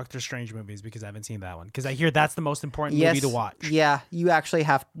latest Doctor Strange movies, because I haven't seen that one. Because I hear that's the most important movie to watch. Yeah, you actually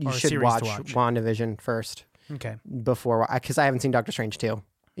you Or should series watch to watch. WandaVision first Okay. before, because I haven't seen Doctor Strange 2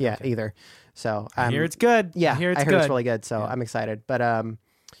 yet either. So I hear it's good. yeah, I hear it's good. really good. So I'm excited. But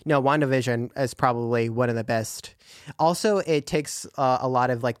no, WandaVision is probably one of the best. Also, it takes a lot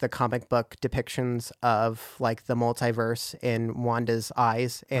of like the comic book depictions of like the multiverse in Wanda's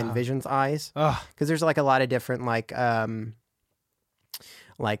eyes and Vision's eyes, Ugh. because there's like a lot of different like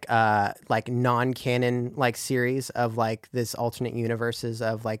non-canon like series of like this alternate universes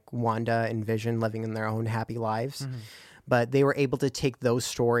of like Wanda and Vision living in their own happy lives. But they were able to take those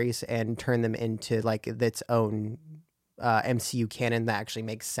stories and turn them into like its own MCU canon that actually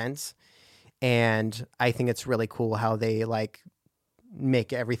makes sense. And I think it's really cool how they like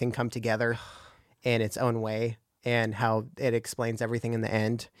make everything come together in its own way, and how it explains everything in the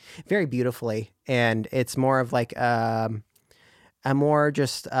end very beautifully. And it's more of like a more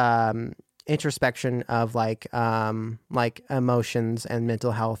just introspection of like emotions and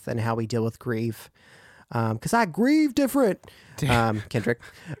mental health and how we deal with grief. Because I grieve different, Kendrick.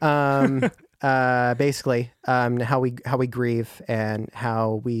 Basically, how we grieve and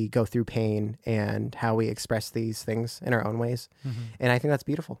how we go through pain and how we express these things in our own ways, and I think that's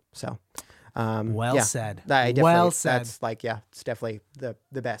beautiful. So, Well yeah, said. Well said. That's like it's definitely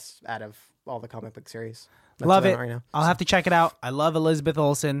the best out of all the comic book series. That's Love what it. I'm right now. I'll have to check it out. I love Elizabeth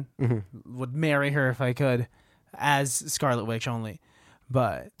Olsen. Mm-hmm. Would marry her if I could, as Scarlet Witch only.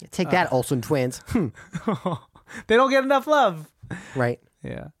 But Take that, Olsen twins. they don't get enough love. Right? Yeah.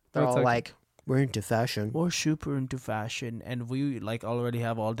 They're That's all okay. like, we're into fashion. We're super into fashion, and we like already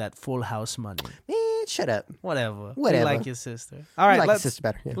have all that Full House money. Man, shut up. Whatever. Whatever. We like your sister. All I right, like your let's sister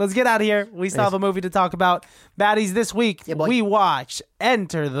better. Yeah. let's get out of here. We still have a movie to talk about. Baddies, this week Yeah, boy. we watched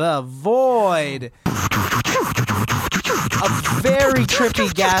Enter the Void. A very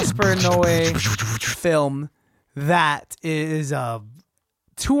trippy Gaspar Noé film that is a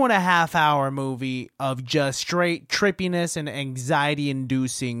 2.5 hour movie of just straight trippiness and anxiety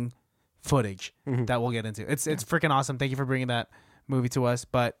inducing footage that we'll get into. It's freaking awesome. Thank you for bringing that movie to us.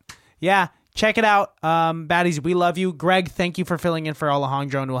 But yeah, check it out. Baddies, we love you. Greg, thank you for filling in for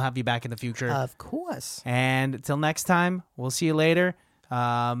Alejandro, and we'll have you back in the future. Of course. And until next time, we'll see you later.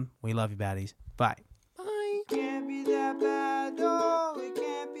 We love you, baddies. Bye. Bye. Can't be that bad, oh, it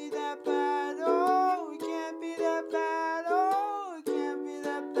can't be that bad, oh, it can't be that bad, oh, it can't be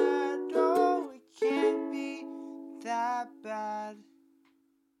that bad, oh, it can't be that bad.